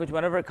Arabic language,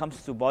 whenever it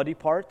comes to body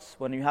parts,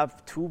 when you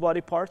have 2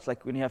 body parts,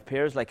 like when you have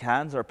pairs, like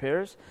hands or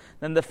pairs,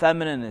 then the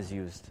feminine is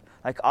used.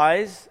 Like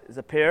eyes is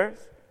a pair,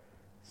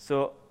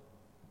 so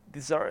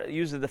these are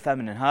used as the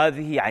feminine.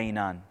 هذه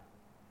عينان.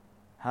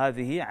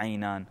 هذه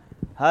عينان.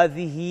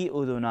 هذه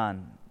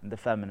أذنان, the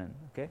feminine.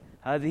 Okay?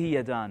 هذه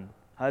يدان.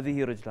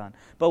 هذه رجلان.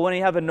 But when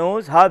you have a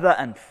nose, هذا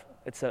أنف.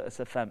 It's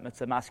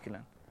a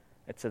masculine.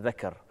 It's a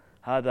ذكر.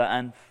 هذا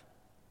أنف.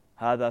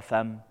 هذا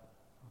فم.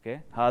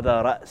 Okay?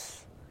 هذا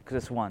رأس.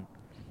 Because it's one.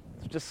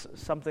 It's just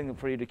something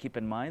for you to keep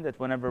in mind, that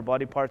whenever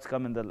body parts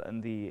come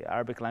in the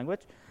Arabic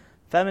language,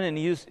 feminine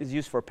is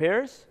used for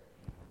pairs,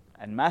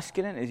 and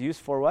masculine is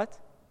used for what?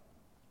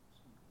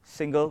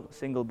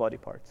 Single body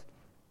parts.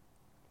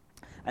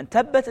 And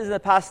tabbat is the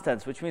past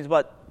tense, which means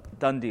what?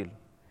 Done deal.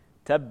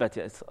 Tabbat,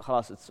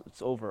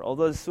 it's over.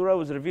 Although the surah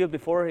was revealed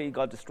before he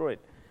got destroyed.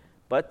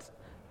 But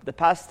the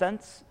past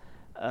tense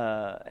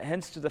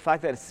hints to the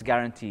fact that it's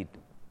guaranteed,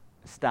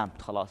 stamped,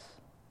 khalas.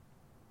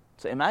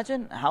 So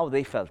imagine how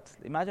they felt.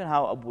 Imagine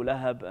how Abu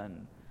Lahab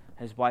and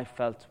his wife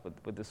felt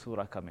with the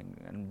surah coming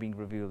and being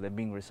revealed and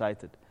being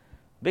recited.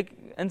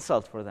 Big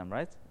insult for them,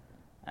 right?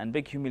 And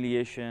big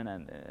humiliation,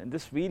 and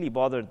this really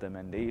bothered them,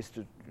 and they used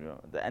to,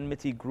 the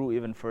enmity grew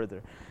even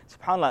further.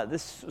 SubhanAllah,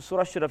 this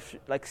surah should have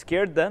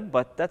scared them,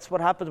 but that's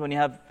what happens when you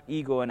have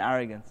ego and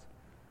arrogance.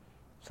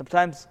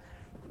 Sometimes,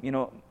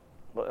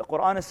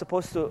 Quran is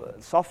supposed to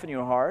soften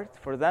your heart.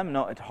 For them,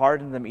 no, it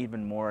hardened them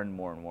even more and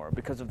more and more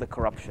because of the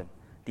corruption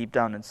deep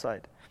down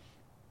inside.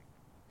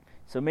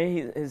 So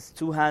may his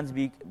 2 hands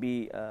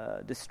be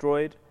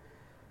destroyed.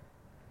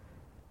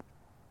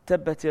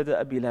 Tabbat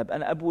yada Abi Lahab.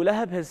 And Abu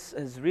Lahab,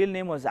 his real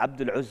name was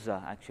Abdul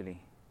Uzza, actually.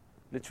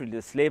 Literally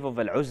the slave of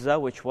Al-Uzza,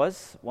 which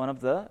was one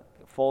of the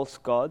false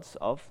gods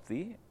of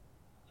the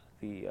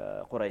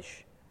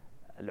Quraysh.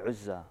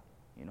 Al-Uzza,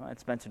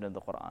 it's mentioned in the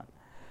Quran.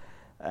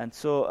 And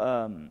so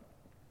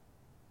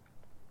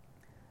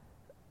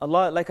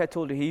Allah, like I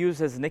told you, He used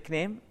his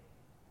nickname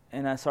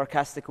in a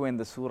sarcastic way in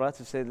the surah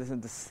to say,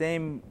 listen, the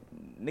same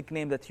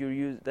nickname that's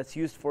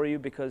used for you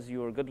because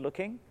you are good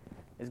looking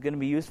is going to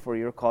be used for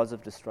your cause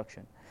of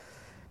destruction.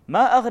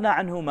 ما أغنى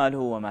عنه ماله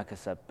وما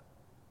كسب.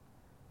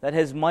 That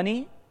his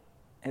money,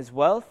 his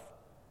wealth,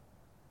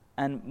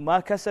 and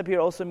ma kasab here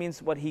also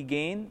means what he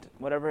gained,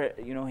 whatever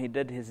he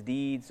did, his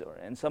deeds, or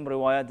in some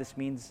riwayat this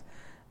means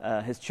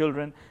his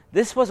children.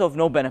 This was of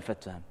no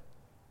benefit to him.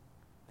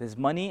 His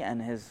money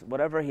and his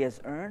whatever he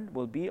has earned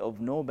will be of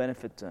no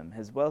benefit to him.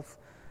 His wealth,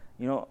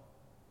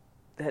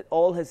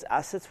 all his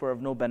assets were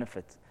of no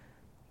benefit.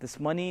 This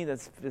money,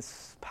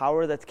 this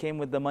power that came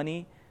with the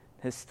money,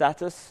 his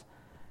status,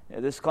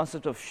 this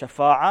concept of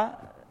shafa'ah,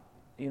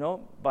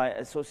 by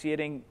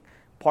associating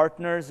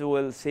partners who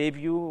will save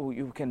you, who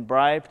you can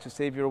bribe to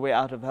save your way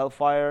out of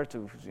hellfire,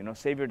 to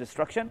save your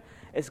destruction,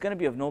 it's going to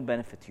be of no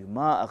benefit to you.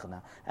 Ma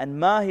aghna. And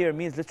ma here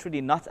means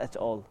literally not at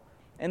all.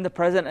 In the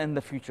present and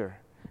the future.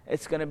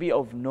 It's going to be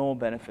of no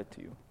benefit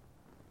to you.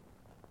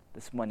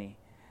 This money.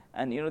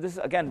 And this is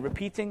again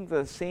repeating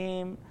the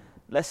same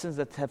lessons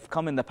that have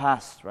come in the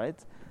past, right?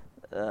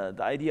 The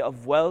idea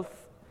of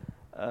wealth,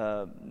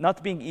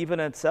 not being evil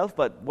in itself,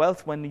 but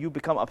wealth when you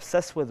become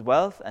obsessed with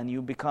wealth and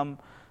you become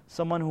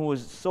someone who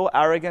is so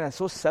arrogant and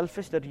so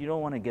selfish that you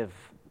don't want to give.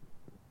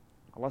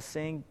 Allah's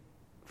saying,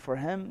 for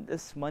him,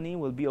 this money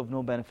will be of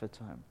no benefit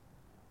to him.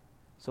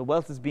 So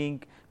wealth is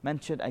being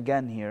mentioned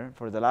again here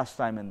for the last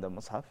time in the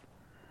Mus'haf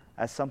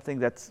as something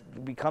that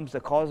becomes the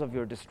cause of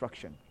your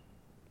destruction.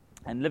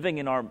 And living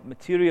in our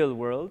material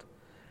world,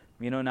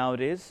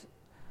 nowadays,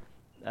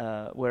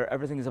 where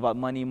everything is about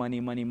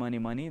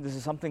money, this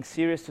is something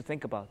serious to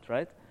think about,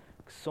 right?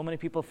 So many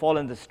people fall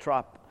in this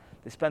trap.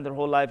 They spend their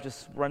whole life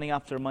just running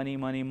after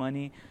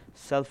money,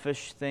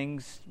 selfish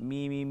things,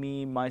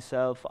 me,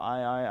 myself,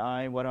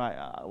 I,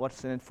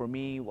 what's in it for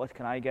me, what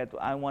can I get,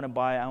 I want to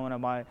buy.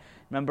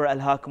 Remember,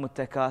 alhaakum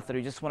at-takathur,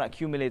 you just want to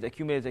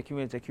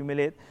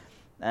accumulate.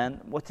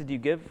 And what did you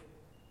give?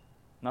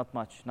 Not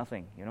much,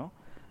 nothing,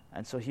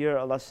 And so here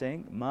Allah is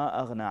saying, مَا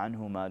أَغْنَى عَنْهُ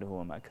مَالُهُ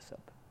وَمَا كَسَبْ.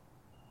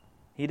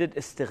 He did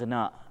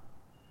istighna.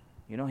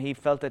 He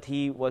felt that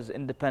he was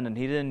independent.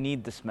 He didn't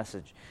need this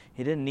message.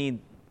 He didn't need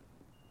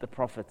the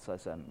Prophet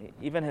ﷺ.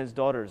 Even his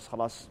daughters,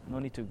 khalas, no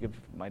need to give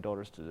my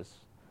daughters to this.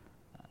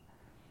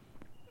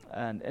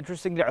 And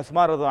interestingly,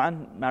 Uthman radhiallahu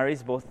anh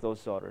marries both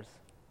those daughters.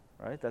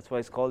 Right? That's why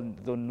it's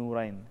called Dhun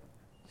Nurayn.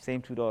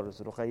 Same two daughters,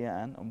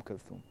 Ruqayya and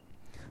Kulthum.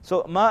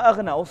 So, ma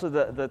aghna, also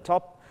the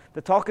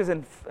talk is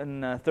in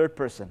third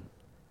person.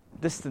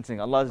 Distancing.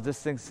 Allah is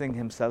distancing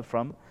himself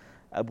from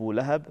Abu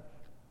Lahab.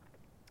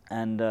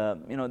 And,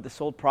 this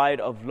whole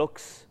pride of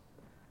looks.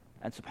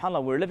 And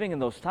subhanAllah, we're living in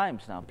those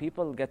times now.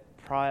 People get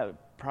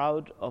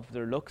proud of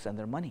their looks and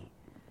their money.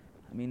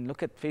 I mean,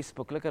 look at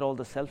Facebook, look at all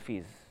the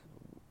selfies.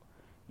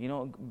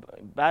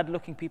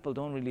 Bad-looking people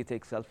don't really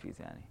take selfies.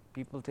 Yani.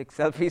 People take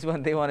selfies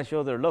when they want to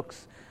show their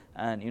looks.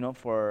 And,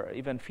 for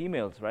even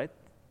females, right?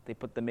 They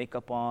put the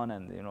makeup on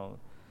and,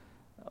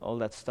 all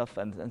that stuff.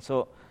 And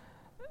so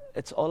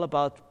it's all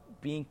about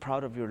being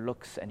proud of your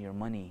looks and your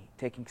money,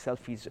 taking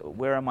selfies.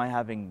 Where am I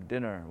having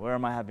dinner? Where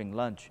am I having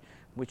lunch?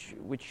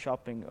 Which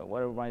shopping?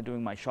 Where am I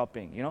doing my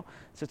shopping?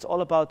 So it's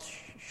all about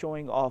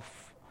showing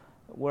off.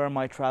 Where am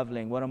I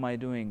traveling? What am I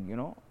doing?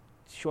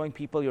 Showing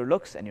people your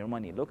looks and your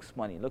money. Looks,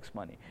 money.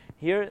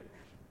 Here,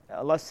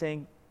 Allah is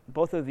saying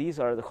both of these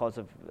are the cause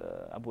of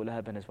Abu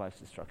Lahab and his wife's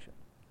destruction.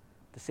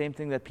 The same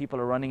thing that people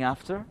are running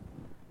after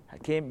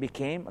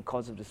became a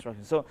cause of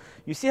destruction. So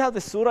you see how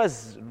the surah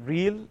is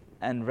real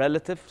and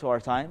relative to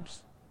our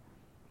times?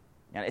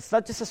 And it's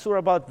not just a surah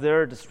about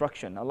their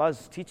destruction. Allah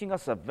is teaching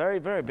us a very,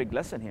 very big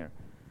lesson here.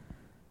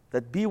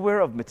 That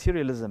beware of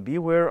materialism,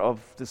 beware of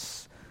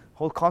this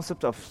whole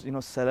concept of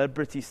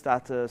celebrity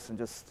status and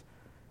just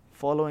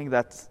following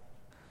that.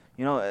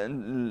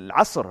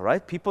 Al-Asr,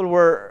 right? People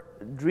were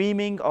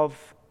dreaming of,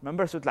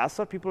 remember Surah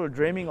Al-Asr? People were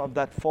dreaming of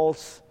that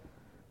false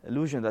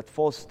illusion, that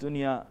false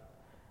dunya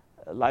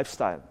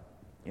lifestyle,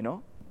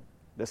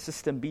 the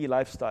system B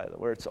lifestyle,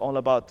 where it's all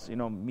about,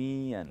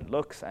 me and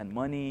looks and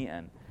money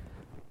and,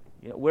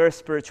 where's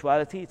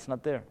spirituality? It's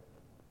not there.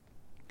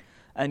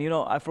 And,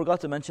 I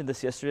forgot to mention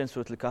this yesterday in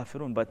Surah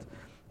Al-Kafirun, but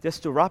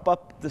just to wrap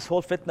up this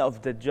whole fitna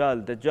of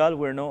Dajjal.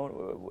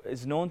 Dajjal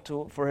is known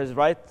for his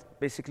right,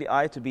 basically,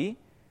 eye to be,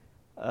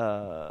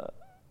 there's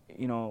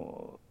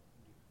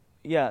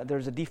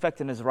a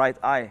defect in his right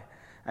eye.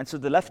 And so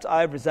the left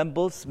eye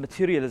resembles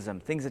materialism,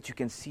 things that you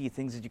can see,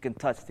 things that you can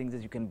touch, things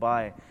that you can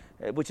buy,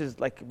 which is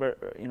like,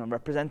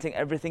 representing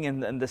everything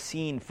in the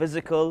seen,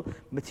 physical,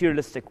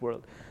 materialistic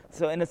world.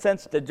 So in a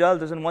sense, Dajjal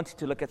doesn't want you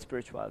to look at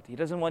spirituality. He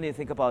doesn't want you to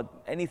think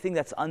about anything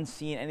that's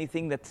unseen,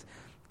 anything that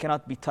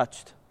cannot be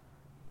touched.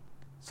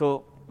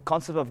 So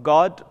concept of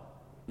God,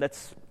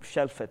 let's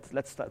shelf it.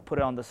 Let's put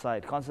it on the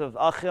side. Concept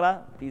of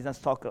akhirah, please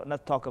not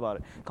talk about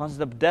it.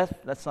 Concept of death,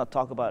 let's not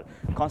talk about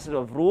it. Concept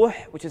of ruh,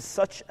 which is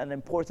such an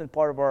important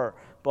part of our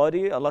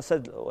body. Allah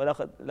said,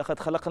 وَلَقَدْ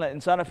خَلَقْنَا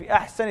الْإِنسَانَ فِي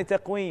أَحْسَنِ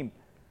تَقْوِيمٍ.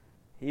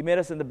 He made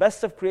us in the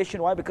best of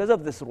creation. Why? Because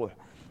of this ruh.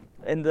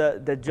 In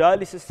the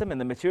Dajjali system, in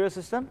the material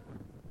system,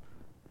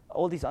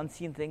 all these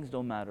unseen things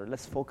don't matter.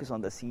 Let's focus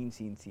on the seen.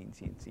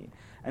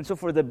 And so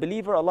for the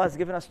believer, Allah has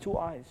given us two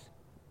eyes.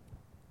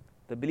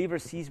 The believer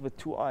sees with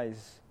two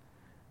eyes.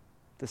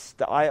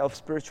 The eye of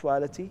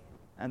spirituality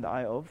and the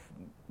eye of,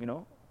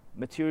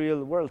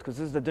 material world. Because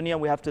this is the dunya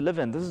we have to live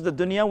in. This is the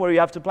dunya where you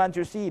have to plant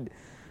your seed.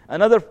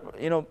 Another,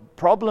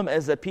 problem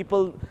is that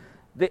people,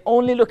 they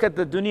only look at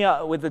the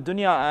dunya with the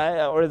dunya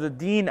eye or the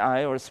deen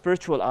eye or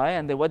spiritual eye,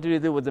 and what do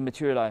with the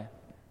material eye?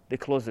 They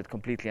close it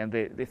completely, and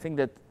they think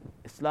that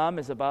Islam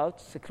is about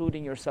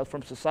secluding yourself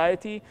from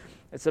society.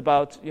 It's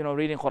about,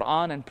 reading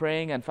Quran and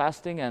praying and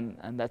fasting,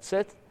 and that's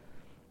it.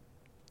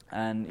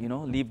 And,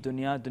 leave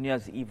dunya. Dunya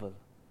is evil.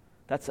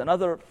 That's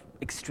another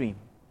extreme.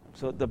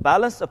 So the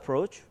balanced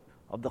approach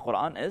of the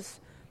Quran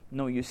is,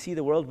 no, you see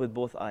the world with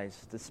both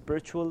eyes, the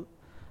spiritual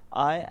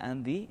eye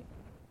and the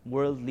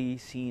worldly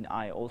seen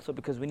eye also,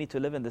 because we need to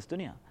live in this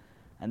dunya.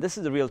 And this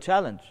is the real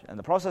challenge. And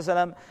the Prophet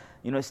ﷺ,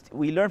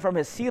 we learn from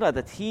his seerah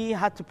that he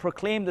had to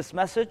proclaim this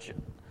message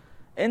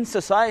in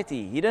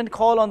society. He didn't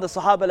call on the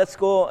Sahaba, let's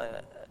go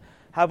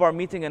have our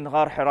meeting in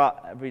Ghar Hira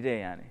every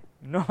day.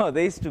 No,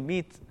 they used to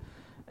meet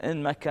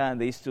in Mecca,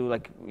 and they used to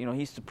he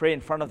used to pray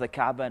in front of the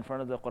Kaaba, in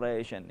front of the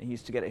Quraysh, and he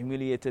used to get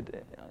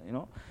humiliated,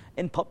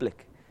 in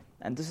public.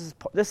 And this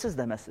is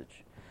the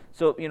message.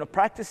 So,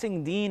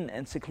 practicing deen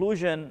in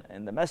seclusion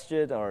in the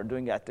masjid or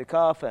doing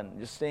i'tikaf and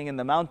just staying in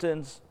the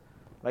mountains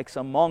like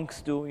some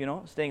monks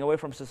do, staying away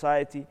from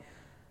society,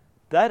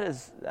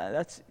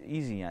 that's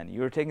easy, and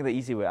you're taking the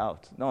easy way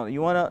out. No,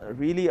 you want to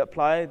really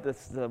apply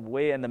the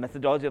way and the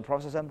methodology of the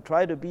Prophet.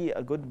 Try to be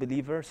a good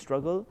believer,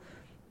 struggle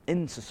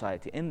in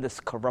society, in this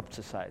corrupt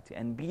society,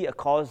 and be a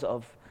cause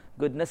of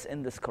goodness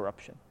in this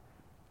corruption,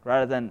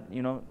 rather than,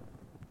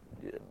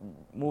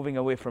 moving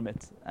away from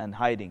it and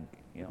hiding,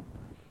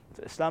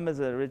 So Islam is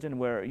a religion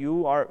where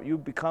you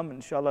become,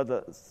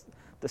 inshallah,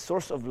 the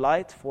source of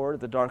light for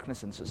the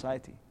darkness in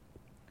society.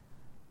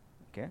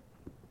 Okay?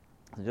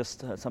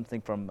 Just something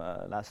from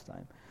last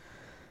time.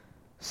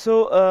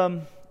 So,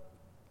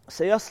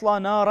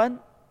 سَيَصْلَى نَارًا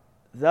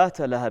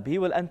ذَاتَ لَهَبٍ. He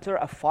will enter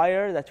a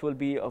fire that will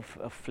be of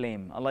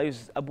flame. Allah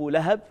uses Abu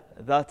Lahab,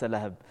 ذَاتَ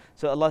لَهَبٍ.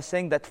 So Allah is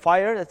saying that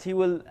fire that he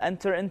will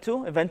enter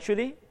into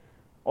eventually,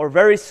 or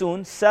very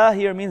soon. Sa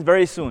here means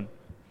very soon,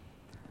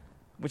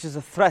 which is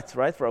a threat,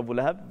 right, for Abu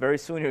Lahab. Very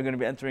soon you're going to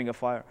be entering a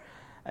fire.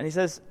 And he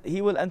says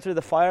he will enter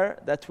the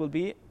fire that will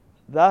be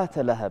ذَاتَ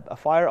لَهَبٍ, a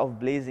fire of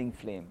blazing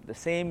flame. The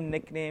same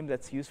nickname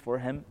that's used for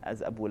him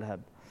as Abu Lahab.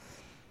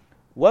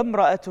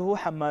 وَامْرَأَتُهُ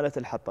حَمَّالَةَ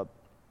الْحَطَبِ.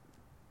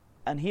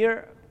 And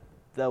here,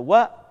 the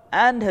wa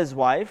and his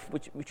wife,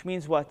 which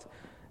means what?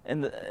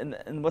 In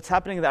what's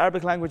happening in the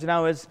Arabic language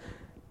now is,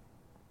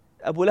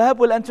 Abu Lahab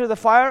will enter the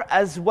fire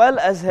as well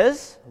as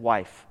his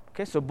wife.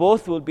 Okay, so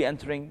both will be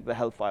entering the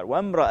hellfire.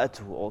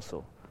 وَامْرَأَتُهُ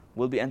also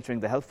will be entering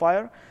the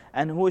hellfire.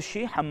 And who is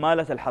she?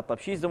 حَمَّالَةَ الْحَطَبِ.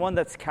 She's the one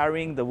that's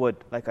carrying the wood,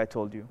 like I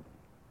told you.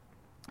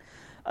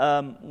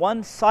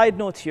 One side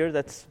note here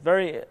that's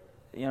very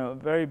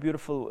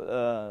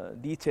beautiful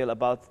detail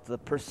about the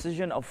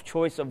precision of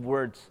choice of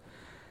words.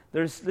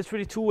 There's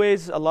literally two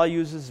ways Allah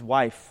uses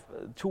wife,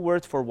 two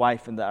words for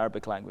wife in the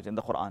Arabic language, in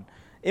the Quran.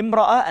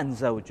 Imra'a and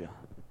zawja.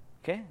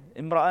 Okay?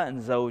 Imra'a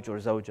and zawj or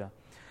zawja.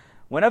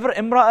 Whenever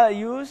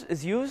imra'a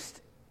is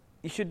used,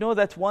 you should know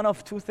that one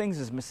of two things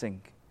is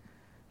missing.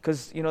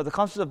 Because, the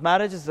concept of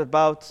marriage is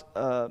about,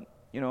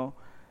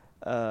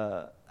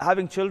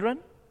 having children,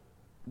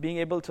 being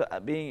able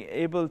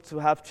to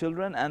have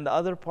children, and the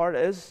other part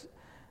is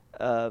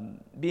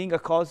being a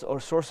cause or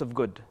source of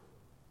good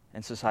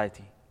in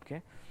society.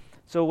 Okay?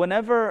 So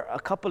whenever a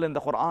couple in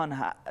the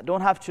Quran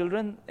don't have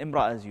children,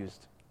 imra'a is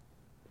used.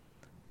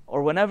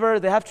 Or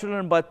whenever they have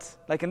children, but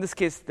like in this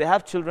case, they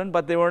have children,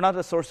 but they were not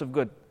a source of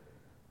good.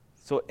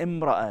 So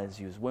imra'a is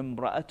used.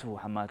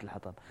 وَامْرَأَتُهُ حَمَّالَةَ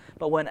الْحَطَبِ.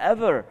 But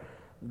whenever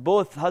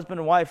both husband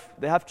and wife,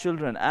 they have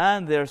children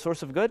and they're a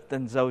source of good,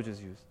 then zawj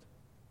is used.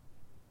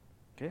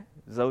 Okay?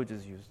 Zawj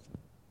is used.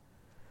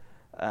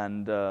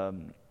 And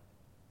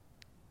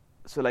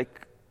so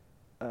like,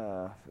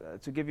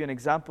 to give you an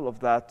example of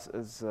that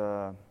is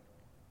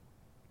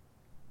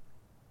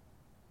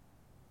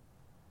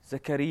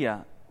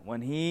Zakaria,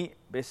 when he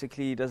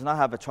basically does not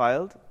have a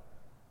child,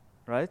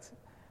 right?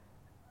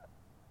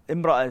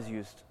 Imra'a is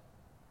used.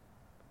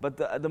 But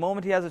the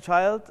moment he has a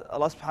child,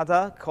 Allah subhanahu wa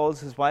ta'ala calls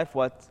his wife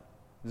what?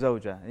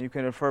 Zawja. And you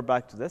can refer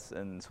back to this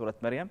in Surah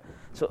Maryam.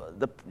 So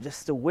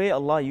just the way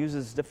Allah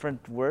uses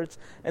different words.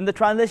 In the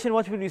translation,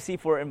 what will you see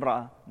for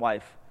imra'a?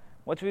 Wife.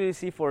 What will you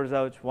see for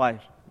zawj?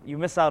 Wife. You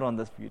miss out on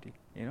this beauty,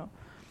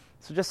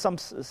 So just some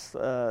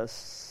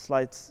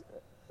slight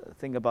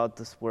thing about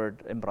this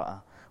word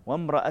imra'a.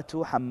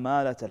 وَامْرَأَتُ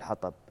حَمَّالَةَ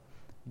الْحَطَبِ.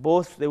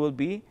 Both, they will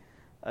be,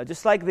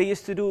 just like they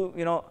used to do,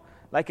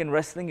 like in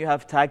wrestling, you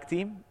have tag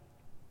team.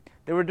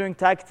 They were doing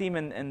tag team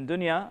in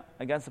dunya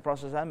against the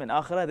Prophet ﷺ. In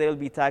akhirah, they will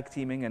be tag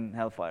teaming in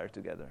hellfire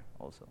together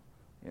also.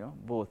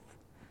 Both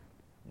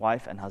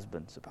wife and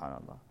husband,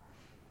 subhanAllah.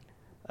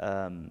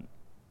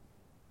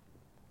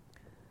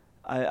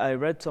 I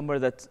read somewhere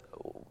that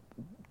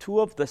two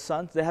of the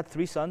sons, they had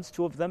three sons,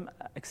 two of them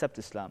accept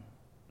Islam.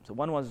 So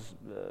one was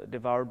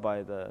devoured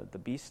by the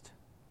beast,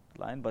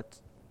 lion, but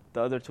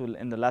the other two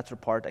in the latter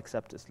part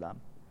accept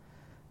Islam.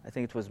 I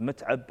think it was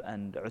Mut'ab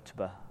and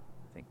Utbah,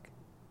 I think.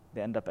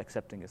 they end up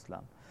accepting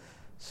Islam.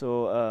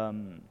 So,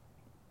 and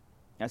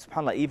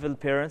subhanAllah, evil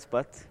parents,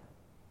 but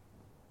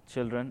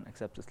children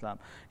accept Islam.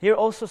 Here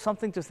also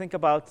something to think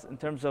about in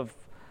terms of,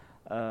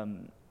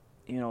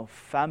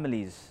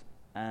 families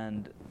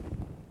and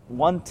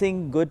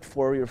wanting good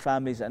for your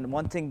families and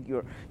wanting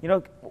your,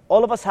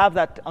 all of us have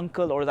that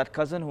uncle or that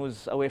cousin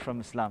who's away from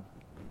Islam,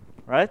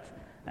 right?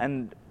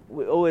 And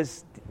we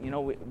always,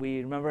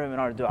 we remember him in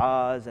our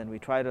du'as, and we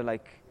try to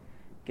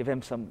give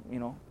him some,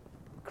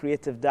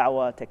 creative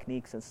da'wah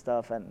techniques and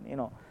stuff. And,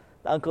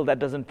 the uncle that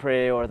doesn't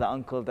pray, or the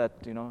uncle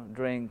that,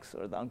 drinks,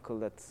 or the uncle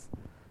that's,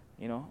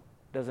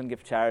 doesn't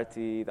give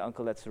charity, the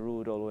uncle that's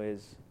rude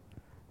always.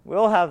 We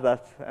all have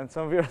that, and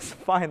some of you are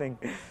finding.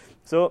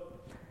 So,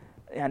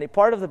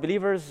 part of the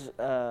believers,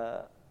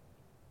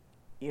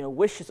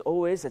 wish is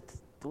always that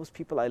those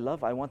people I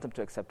love, I want them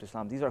to accept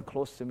Islam. These are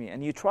close to me.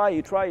 And you try.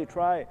 You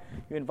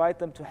invite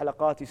them to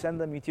halaqat, you send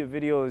them YouTube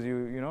videos,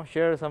 you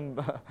share some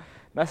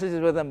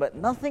messages with them, but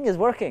nothing is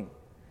working.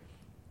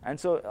 And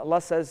so Allah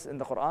says in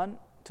the Quran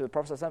to the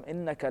Prophet ﷺ,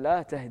 إِنَّكَ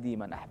لَا تَهْدِي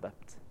مَنْ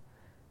أَحْبَبْتَ.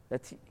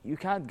 That you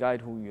can't guide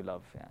who you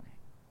love.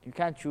 You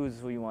can't choose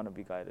who you want to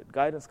be guided.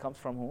 Guidance comes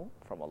from who?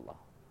 From Allah.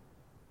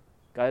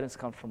 Guidance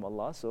comes from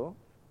Allah. So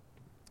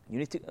you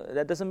need to.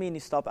 That doesn't mean you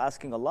stop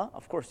asking Allah.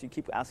 Of course, you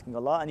keep asking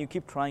Allah and you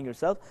keep trying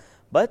yourself.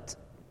 But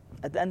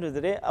at the end of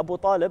the day, Abu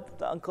Talib,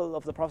 the uncle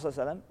of the Prophet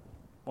ﷺ,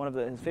 one of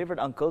his favorite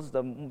uncles,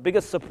 the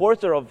biggest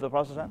supporter of the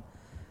Prophet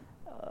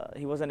ﷺ,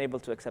 he wasn't able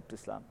to accept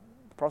Islam.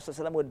 The Prophet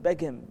ﷺ would beg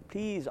him,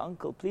 please,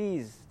 uncle,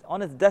 please,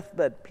 on his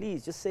deathbed,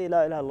 please, just say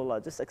La ilaha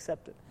illallah, just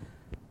accept it.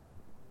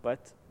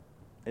 But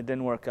it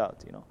didn't work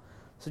out,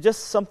 So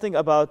just something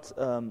about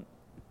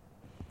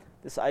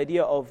this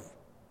idea of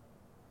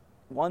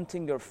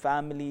wanting your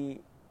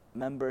family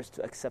members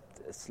to accept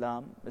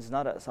Islam is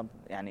not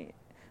something,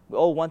 we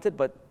all want it,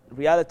 but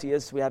reality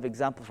is we have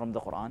examples from the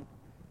Quran.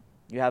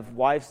 You have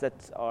wives that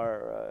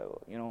are,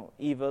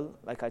 evil,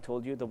 like I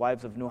told you, the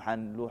wives of Nuh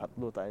and Lut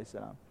alayhi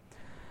salam.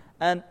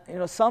 And,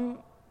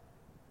 some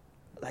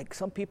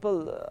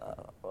people,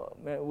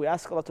 we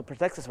ask Allah to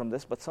protect us from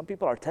this, but some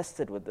people are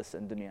tested with this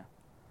in dunya.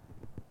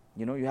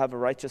 You have a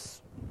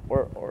righteous,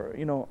 or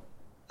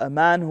a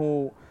man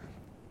who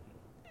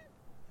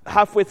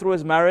halfway through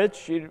his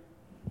marriage,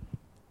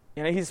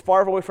 he's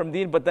far away from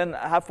deen, but then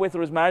halfway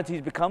through his marriage,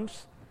 he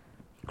becomes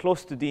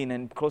close to deen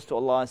and close to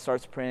Allah and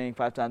starts praying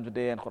 5 times a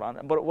day and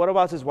Quran. But what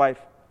about his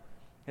wife?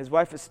 His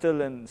wife is still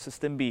in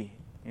system B.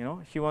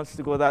 She wants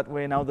to go that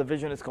way. Now the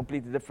vision is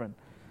completely different.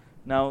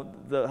 Now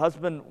the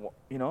husband,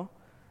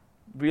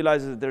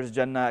 realizes that there's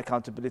Jannah,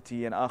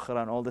 accountability, and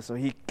Akhirah, and all this. So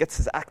he gets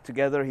his act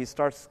together. He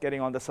starts getting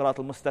on the Sirat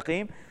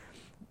al-Mustaqim.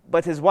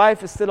 But his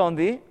wife is still on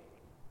the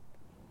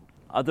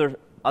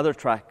other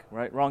track,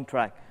 right? Wrong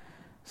track.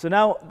 So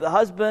now the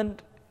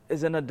husband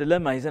is in a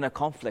dilemma. He's in a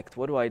conflict.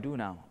 What do I do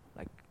now?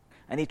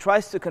 And he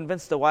tries to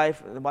convince the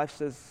wife. The wife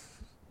says,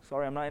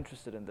 sorry, I'm not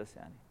interested in this.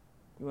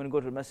 You want to go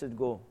to the masjid?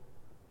 Go.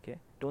 Okay?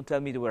 Don't tell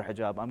me to wear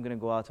hijab. I'm going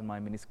to go out in my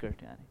miniskirt.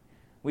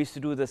 We used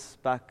to do this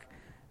back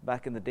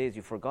in the days.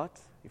 You forgot?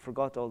 You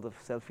forgot all the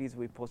selfies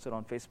we posted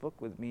on Facebook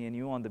with me and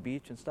you on the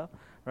beach and stuff,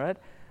 right?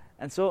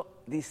 And so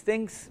these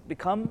things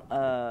become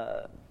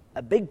a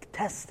big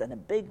test and a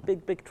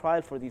big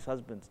trial for these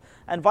husbands.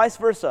 And vice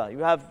versa. You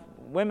have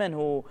women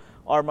who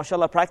are,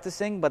 mashallah,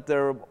 practicing, but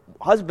their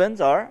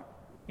husbands are,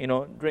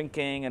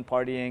 drinking and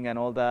partying and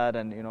all that,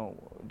 and,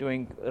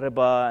 doing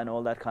riba and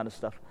all that kind of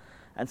stuff.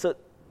 And so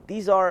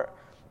these are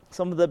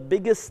some of the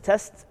biggest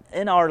tests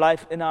in our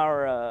life, in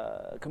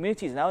our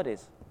communities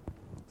nowadays.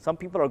 Some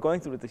people are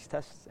going through these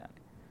tests.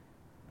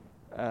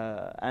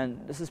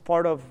 And this is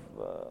part of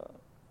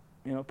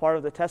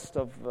the test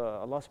of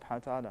Allah subhanahu wa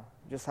ta'ala.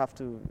 You just have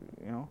to,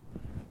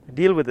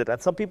 deal with it.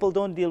 And some people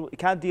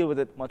can't deal with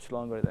it much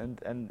longer,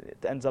 and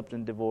it ends up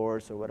in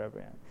divorce or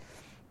whatever.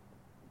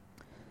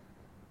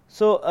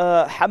 So,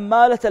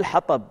 Hammalat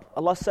al-Hatab.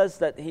 Allah says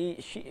that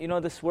she,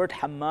 this word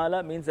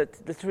Hammala means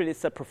that literally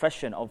it's a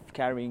profession of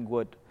carrying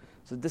wood.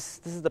 So this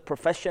is the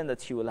profession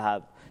that she will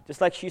have. Just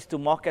like she used to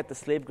mock at the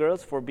slave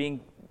girls for being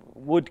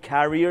wood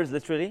carriers,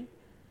 literally,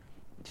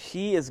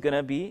 she is going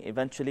to be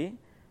eventually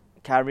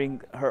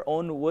carrying her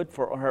own wood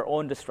for her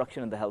own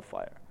destruction in the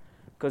hellfire.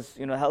 Because,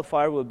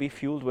 hellfire will be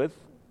fueled with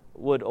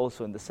wood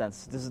also, in the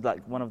sense. This is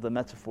like one of the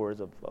metaphors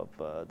of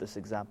this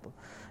example.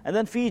 And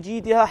then fi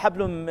jidiha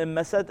hablum min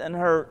masad, and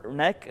her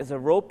neck is a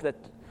rope that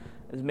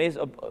is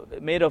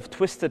made of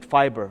twisted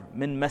fiber,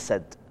 min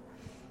masad.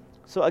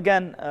 So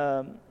again,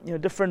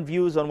 different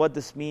views on what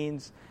this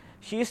means.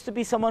 She used to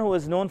be someone who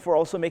was known for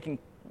also making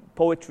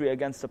poetry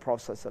against the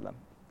Prophet ﷺ.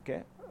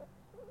 Okay,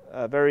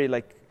 very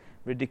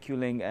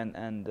ridiculing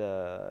and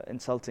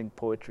insulting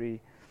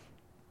poetry.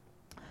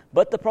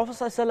 But the Prophet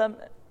ﷺ,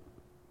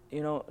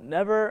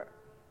 never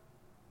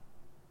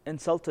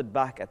insulted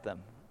back at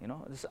them.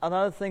 This is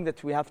another thing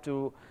that we have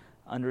to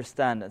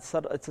understand. It's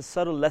a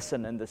subtle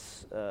lesson in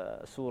this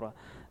surah,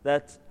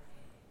 that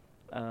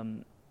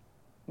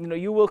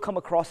you will come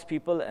across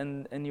people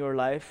in your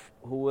life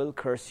who will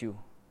curse you,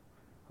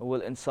 who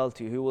will insult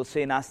you, who will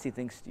say nasty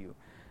things to you.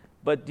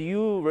 But do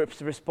you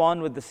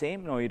respond with the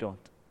same? No, you don't.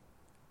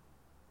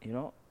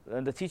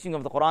 And the teaching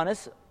of the Quran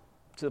is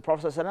to the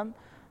Prophet ﷺ,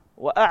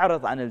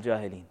 وَأَعْرَضْ عَنِ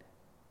الْجَاهِلِينَ,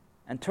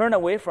 and turn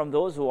away from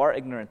those who are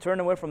ignorant. Turn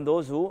away from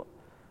those who,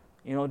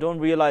 don't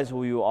realize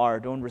who you are,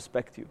 don't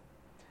respect you.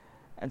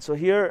 And so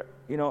here,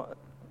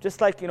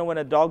 just like, when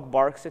a dog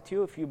barks at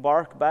you, if you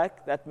bark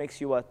back, that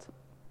makes you what?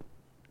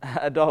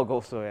 A dog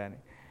also, yani.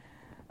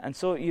 And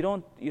so you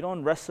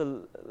don't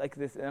wrestle like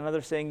this.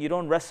 Another saying, you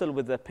don't wrestle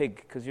with a pig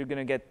because you're going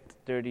to get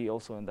dirty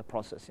also in the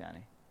process,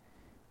 yani.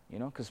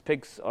 Because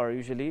pigs are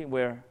usually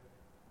where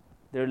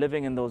they're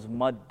living in those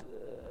mud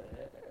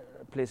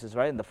places,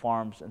 right, in the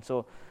farms. And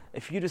so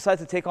if you decide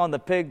to take on the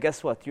pig,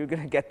 guess what? You're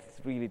going to get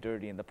really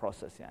dirty in the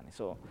process, yani.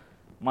 So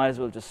might as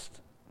well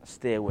just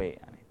stay away,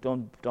 yani.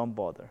 Don't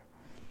bother.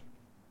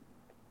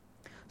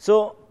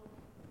 So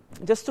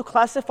just to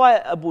classify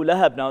Abu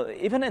Lahab now,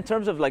 even in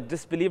terms of like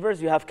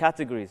disbelievers, you have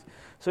categories.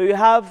 So you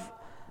have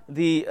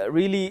the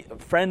really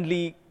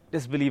friendly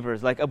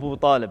disbelievers like Abu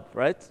Talib,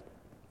 right?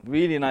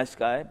 Really nice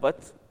guy,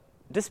 but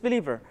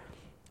disbeliever.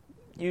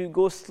 You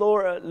go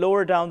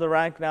lower down the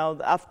rank now.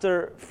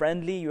 After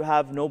friendly, you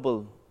have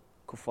noble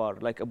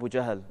kuffar like Abu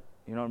Jahl.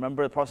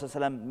 Remember the Prophet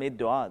ﷺ made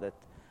dua that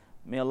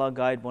may Allah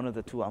guide one of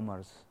the two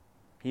Umars.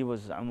 He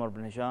was Umar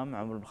bin Hisham,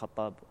 Umar bin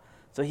Khattab.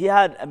 So he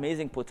had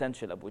amazing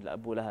potential, Abu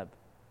Lahab.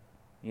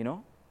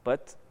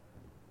 But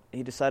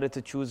he decided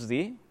to choose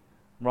the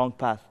wrong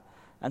path.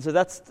 And so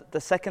that's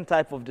the second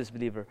type of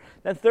disbeliever.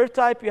 Then third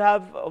type you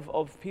have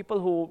of people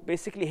who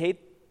basically hate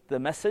the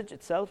message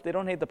itself. They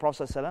don't hate the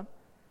Prophet ﷺ.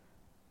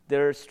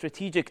 They're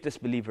strategic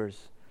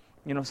disbelievers.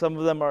 Some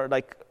of them are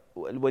like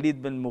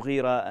Walid bin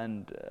Mughira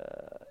and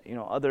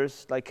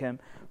others like him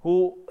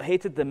who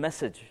hated the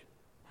message.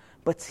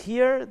 But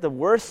here the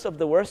worst of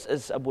the worst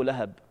is Abu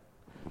Lahab.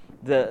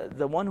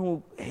 The one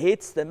who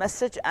hates the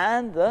message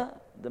and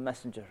the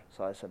messenger,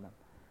 ﷺ.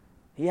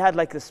 He had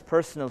like this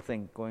personal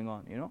thing going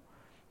on,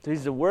 So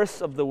he's the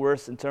worst of the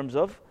worst in terms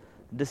of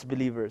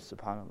disbelievers,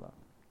 subhanAllah.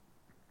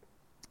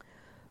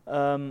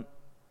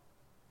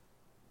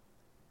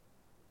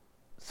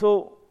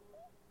 So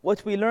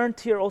what we learned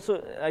here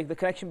also, like the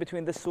connection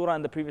between this surah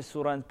and the previous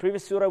surah. In the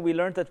previous surah, we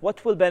learned that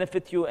what will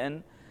benefit you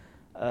in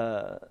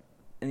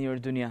your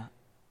dunya?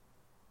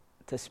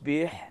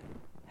 Tasbih,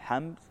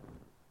 hamd,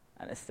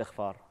 and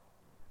istighfar.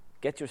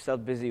 Get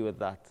yourself busy with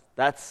that.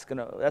 That's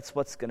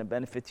what's gonna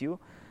benefit you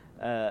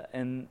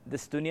in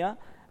this dunya.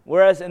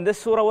 Whereas in this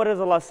surah, what is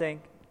Allah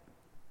saying?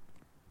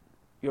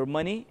 Your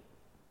money,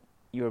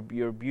 your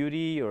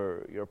beauty,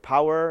 your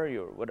power,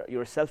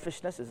 your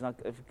selfishness is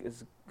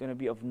going to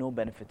be of no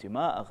benefit to you.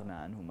 ما أغنى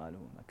عنه ماله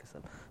ما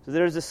كسب. So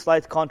there is a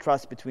slight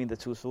contrast between the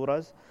two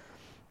surahs.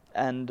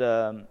 And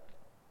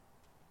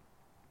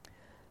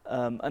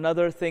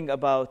another thing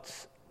about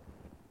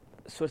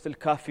Surah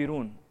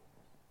Al-Kafirun.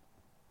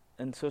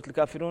 In Surah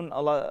Al-Kafirun,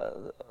 Allah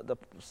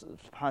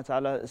subhanahu wa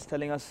ta'ala is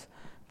telling us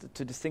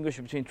to distinguish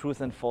between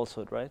truth and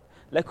falsehood, right?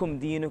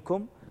 لَكُمْ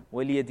دِينُكُمْ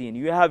وَلِيَ دِينِ.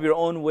 You have your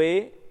own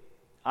way,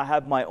 I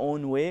have my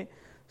own way.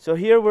 So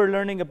here we're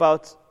learning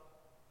about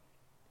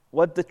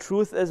what the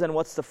truth is and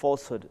what's the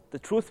falsehood. The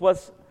truth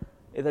was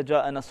إِذَا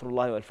جَاءَ نَصْرُ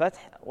اللَّهِ وَالْفَتْحِ.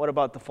 What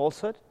about the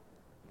falsehood?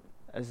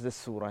 As this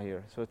surah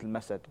here, Surah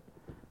Al-Masad.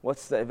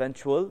 What's the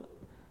eventual,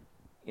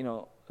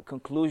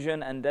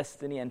 conclusion and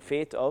destiny and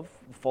fate of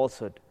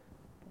falsehood?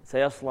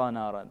 سَيَصْلَى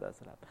نَارًا.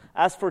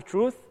 As for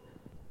truth,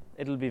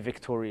 it'll be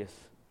victorious.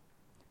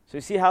 So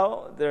you see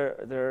how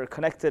they're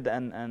connected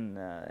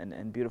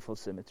and beautiful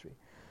symmetry.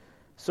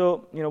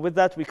 So, with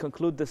that we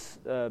conclude this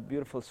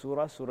beautiful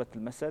surah, Surah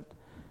Al-Masad.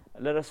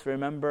 Let us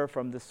remember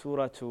from this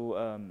surah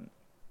to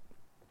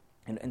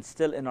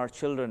instill in our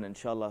children,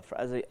 inshallah,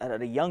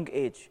 at a young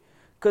age.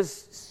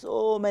 Because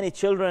so many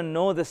children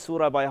know this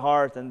surah by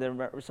heart and they're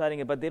reciting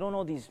it, but they don't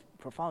know these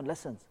profound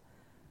lessons.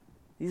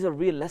 These are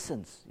real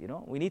lessons,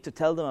 We need to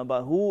tell them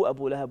about who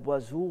Abu Lahab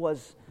was, who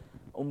was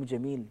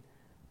Jamil,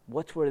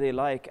 what were they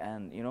like,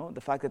 and,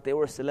 the fact that they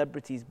were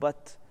celebrities,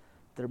 but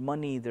their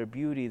money, their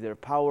beauty, their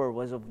power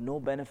was of no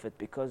benefit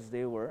because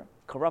they were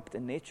corrupt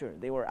in nature.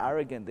 They were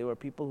arrogant. They were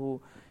people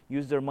who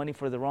used their money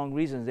for the wrong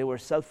reasons. They were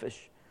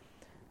selfish.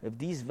 If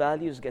these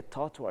values get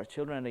taught to our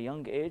children at a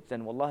young age,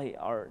 then wallahi,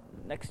 our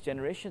next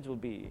generations will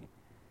be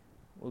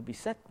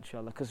set,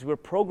 inshallah, because we're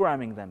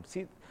programming them.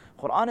 See,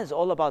 Quran is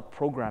all about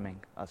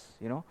programming us,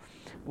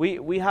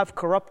 We have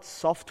corrupt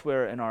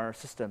software in our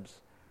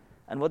systems.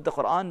 And what the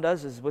Quran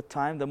does is, with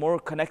time, the more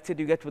connected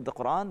you get with the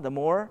Quran, the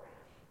more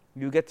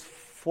you get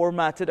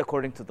formatted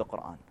according to the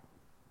Quran.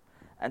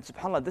 And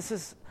subhanAllah, this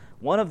is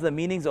one of the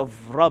meanings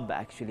of Rabb,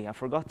 actually. I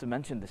forgot to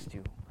mention this to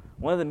you.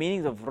 One of the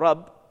meanings of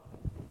Rabb,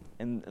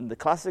 in the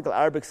classical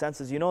Arabic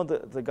sense, is,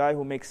 the guy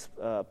who makes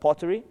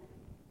pottery.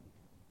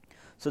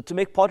 So to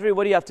make pottery,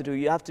 what do you have to do?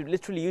 You have to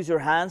literally use your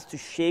hands to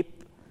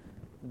shape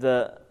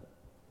the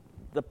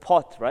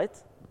pot, right?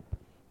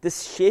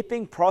 This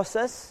shaping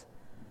process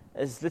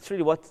is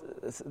literally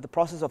the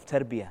process of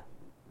tarbiyah,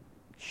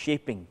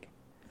 shaping.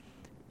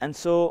 And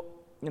so,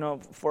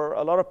 for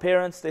a lot of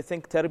parents, they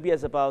think tarbiyah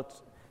is about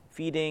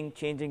feeding,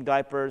 changing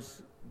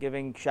diapers,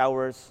 giving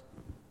showers.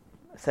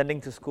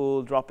 sending to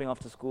school, dropping off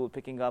to school,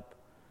 picking up.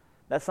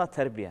 That's not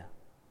tarbiyah.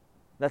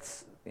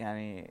 That's,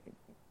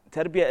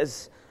 tarbiyah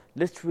is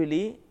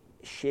literally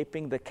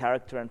shaping the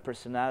character and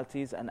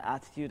personalities and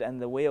attitude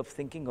and the way of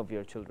thinking of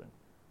your children.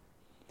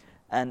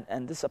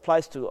 And this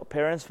applies to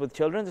parents with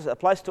children. This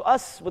applies to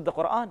us with the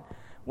Quran.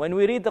 When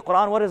we read the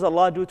Quran, what does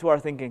Allah do to our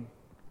thinking?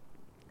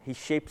 He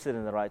shapes it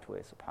in the right way,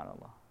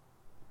 subhanAllah.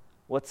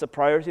 What's a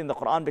priority in the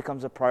Quran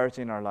becomes a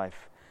priority in our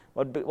life.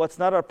 What's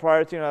not a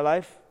priority in our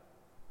life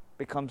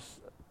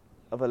becomes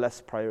of a less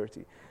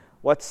priority.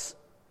 What's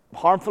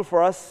harmful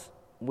for us,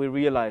 we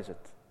realize it.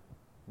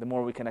 The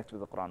more we connect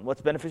with the Quran.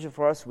 What's beneficial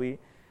for us, we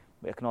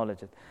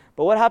acknowledge it.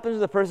 But what happens to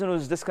the person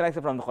who's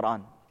disconnected from the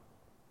Quran?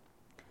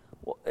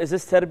 Is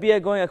this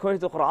tarbiyah going according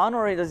to the Quran,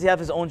 or does he have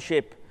his own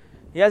shape?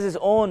 He has his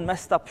own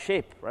messed up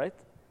shape, right?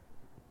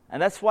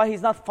 And that's why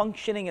he's not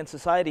functioning in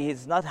society.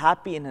 He's not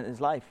happy in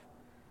his life.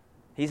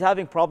 He's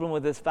having problems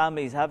with his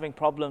family. He's having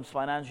problems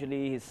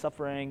financially. He's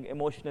suffering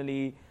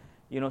emotionally,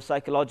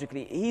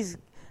 psychologically. He's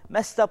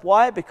messed up.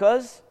 Why?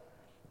 Because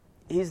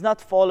he's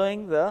not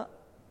following the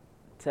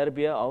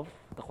tarbiyah of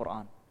the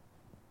Quran.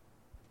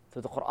 So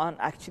the Quran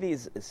actually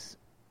is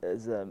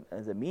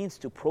a means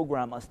to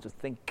program us to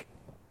think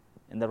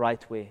in the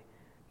right way,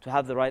 to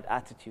have the right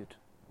attitude.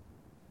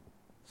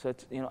 So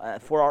it's,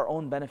 for our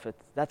own benefit.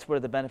 That's where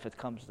the benefit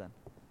comes then.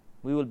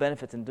 We will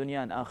benefit in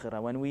dunya and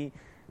akhirah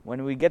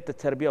when we get the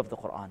tarbiyah of the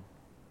Quran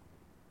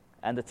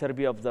and the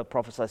tarbiyah of the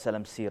Prophet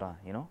ﷺ seerah,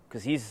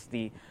 because he's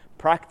the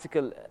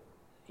practical,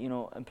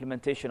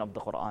 implementation of the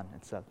Quran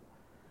itself.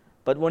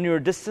 But when you're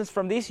distanced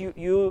from these,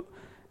 you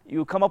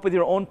come up with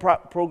your own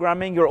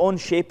programming, your own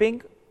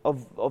shaping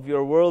of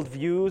your world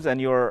views and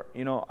your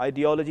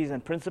ideologies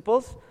and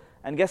principles.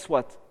 And guess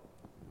what?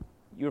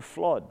 You're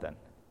flawed then.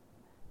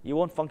 You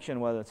won't function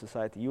well in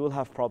society. You will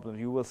have problems.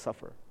 You will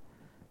suffer.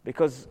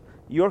 Because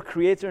your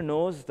Creator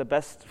knows the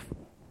best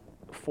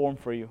form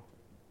for you.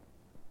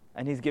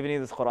 And He's given you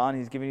this Quran,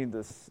 He's given you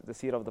the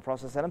seerah of the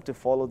Prophet ﷺ to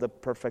follow the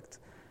perfect,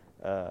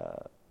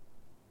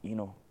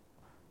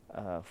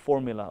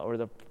 formula or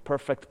the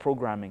perfect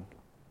programming.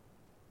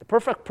 The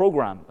perfect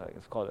program,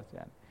 let's call it.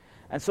 Yeah.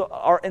 And so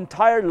our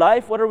entire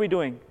life, what are we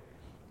doing?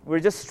 We're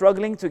just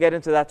struggling to get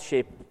into that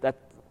shape, that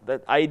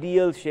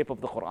ideal shape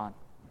of the Quran,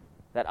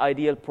 that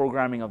ideal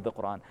programming of the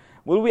Quran.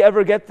 Will we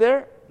ever get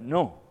there?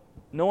 No.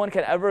 No one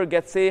can ever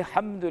say,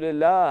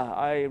 Alhamdulillah,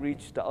 I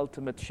reached the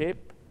ultimate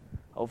shape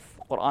of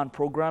Quran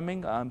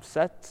programming. I'm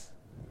set.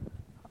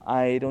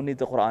 I don't need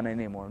the Quran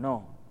anymore.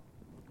 No.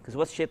 Because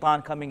what's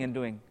shaitan coming and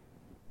doing?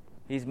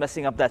 He's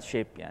messing up that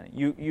shape. Yeah.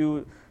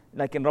 You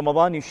like in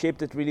Ramadan, you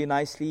shaped it really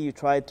nicely. You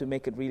tried to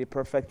make it really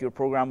perfect, your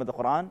program with the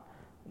Quran.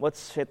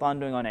 What's shaitan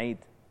doing on Eid?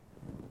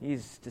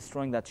 He's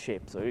destroying that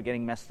shape. So you're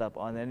getting messed up.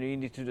 And then you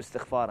need to do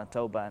istighfar and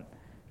tawbah and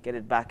get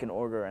it back in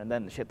order. And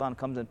then shaitan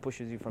comes and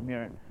pushes you from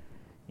here.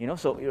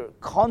 So you're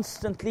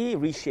constantly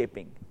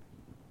reshaping.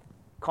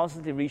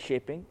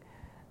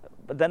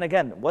 But then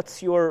again, what's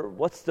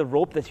the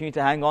rope that you need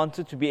to hang on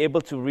to be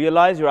able to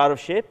realize you're out of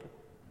shape?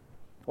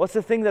 What's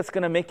the thing that's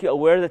going to make you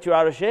aware that you're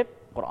out of shape?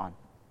 Quran.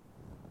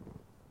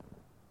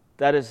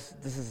 This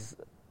is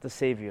the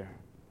savior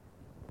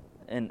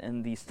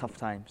in these tough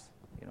times.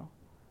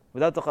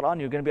 Without the Quran,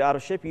 you're going to be out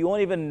of shape. You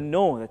won't even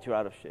know that you're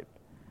out of shape.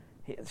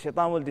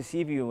 Shaitan will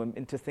deceive you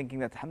into thinking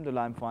that,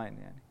 alhamdulillah, I'm fine.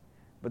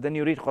 But then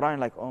you read Quran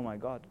like, oh my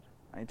God,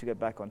 I need to get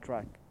back on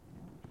track.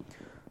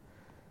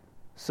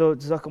 So,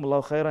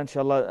 Jazakumullahu khairan.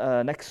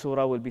 Inshallah, next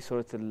surah will be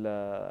Surah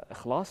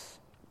Al-Ikhlas,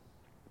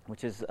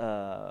 which is,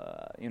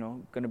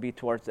 going to be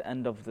towards the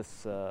end of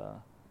this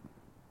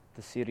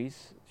the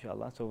series,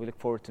 inshallah. So we look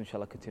forward to,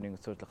 inshallah, continuing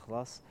with Surah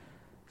Al-Ikhlas.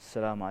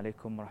 Assalamu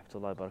alaikum wa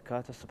rahmatullahi wa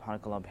barakatuh.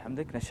 Subhanakallah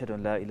bihamdik. Nashhadu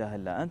an la ilaha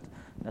illa ant.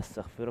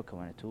 Nastaghfiruka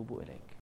wa natubu ilayk.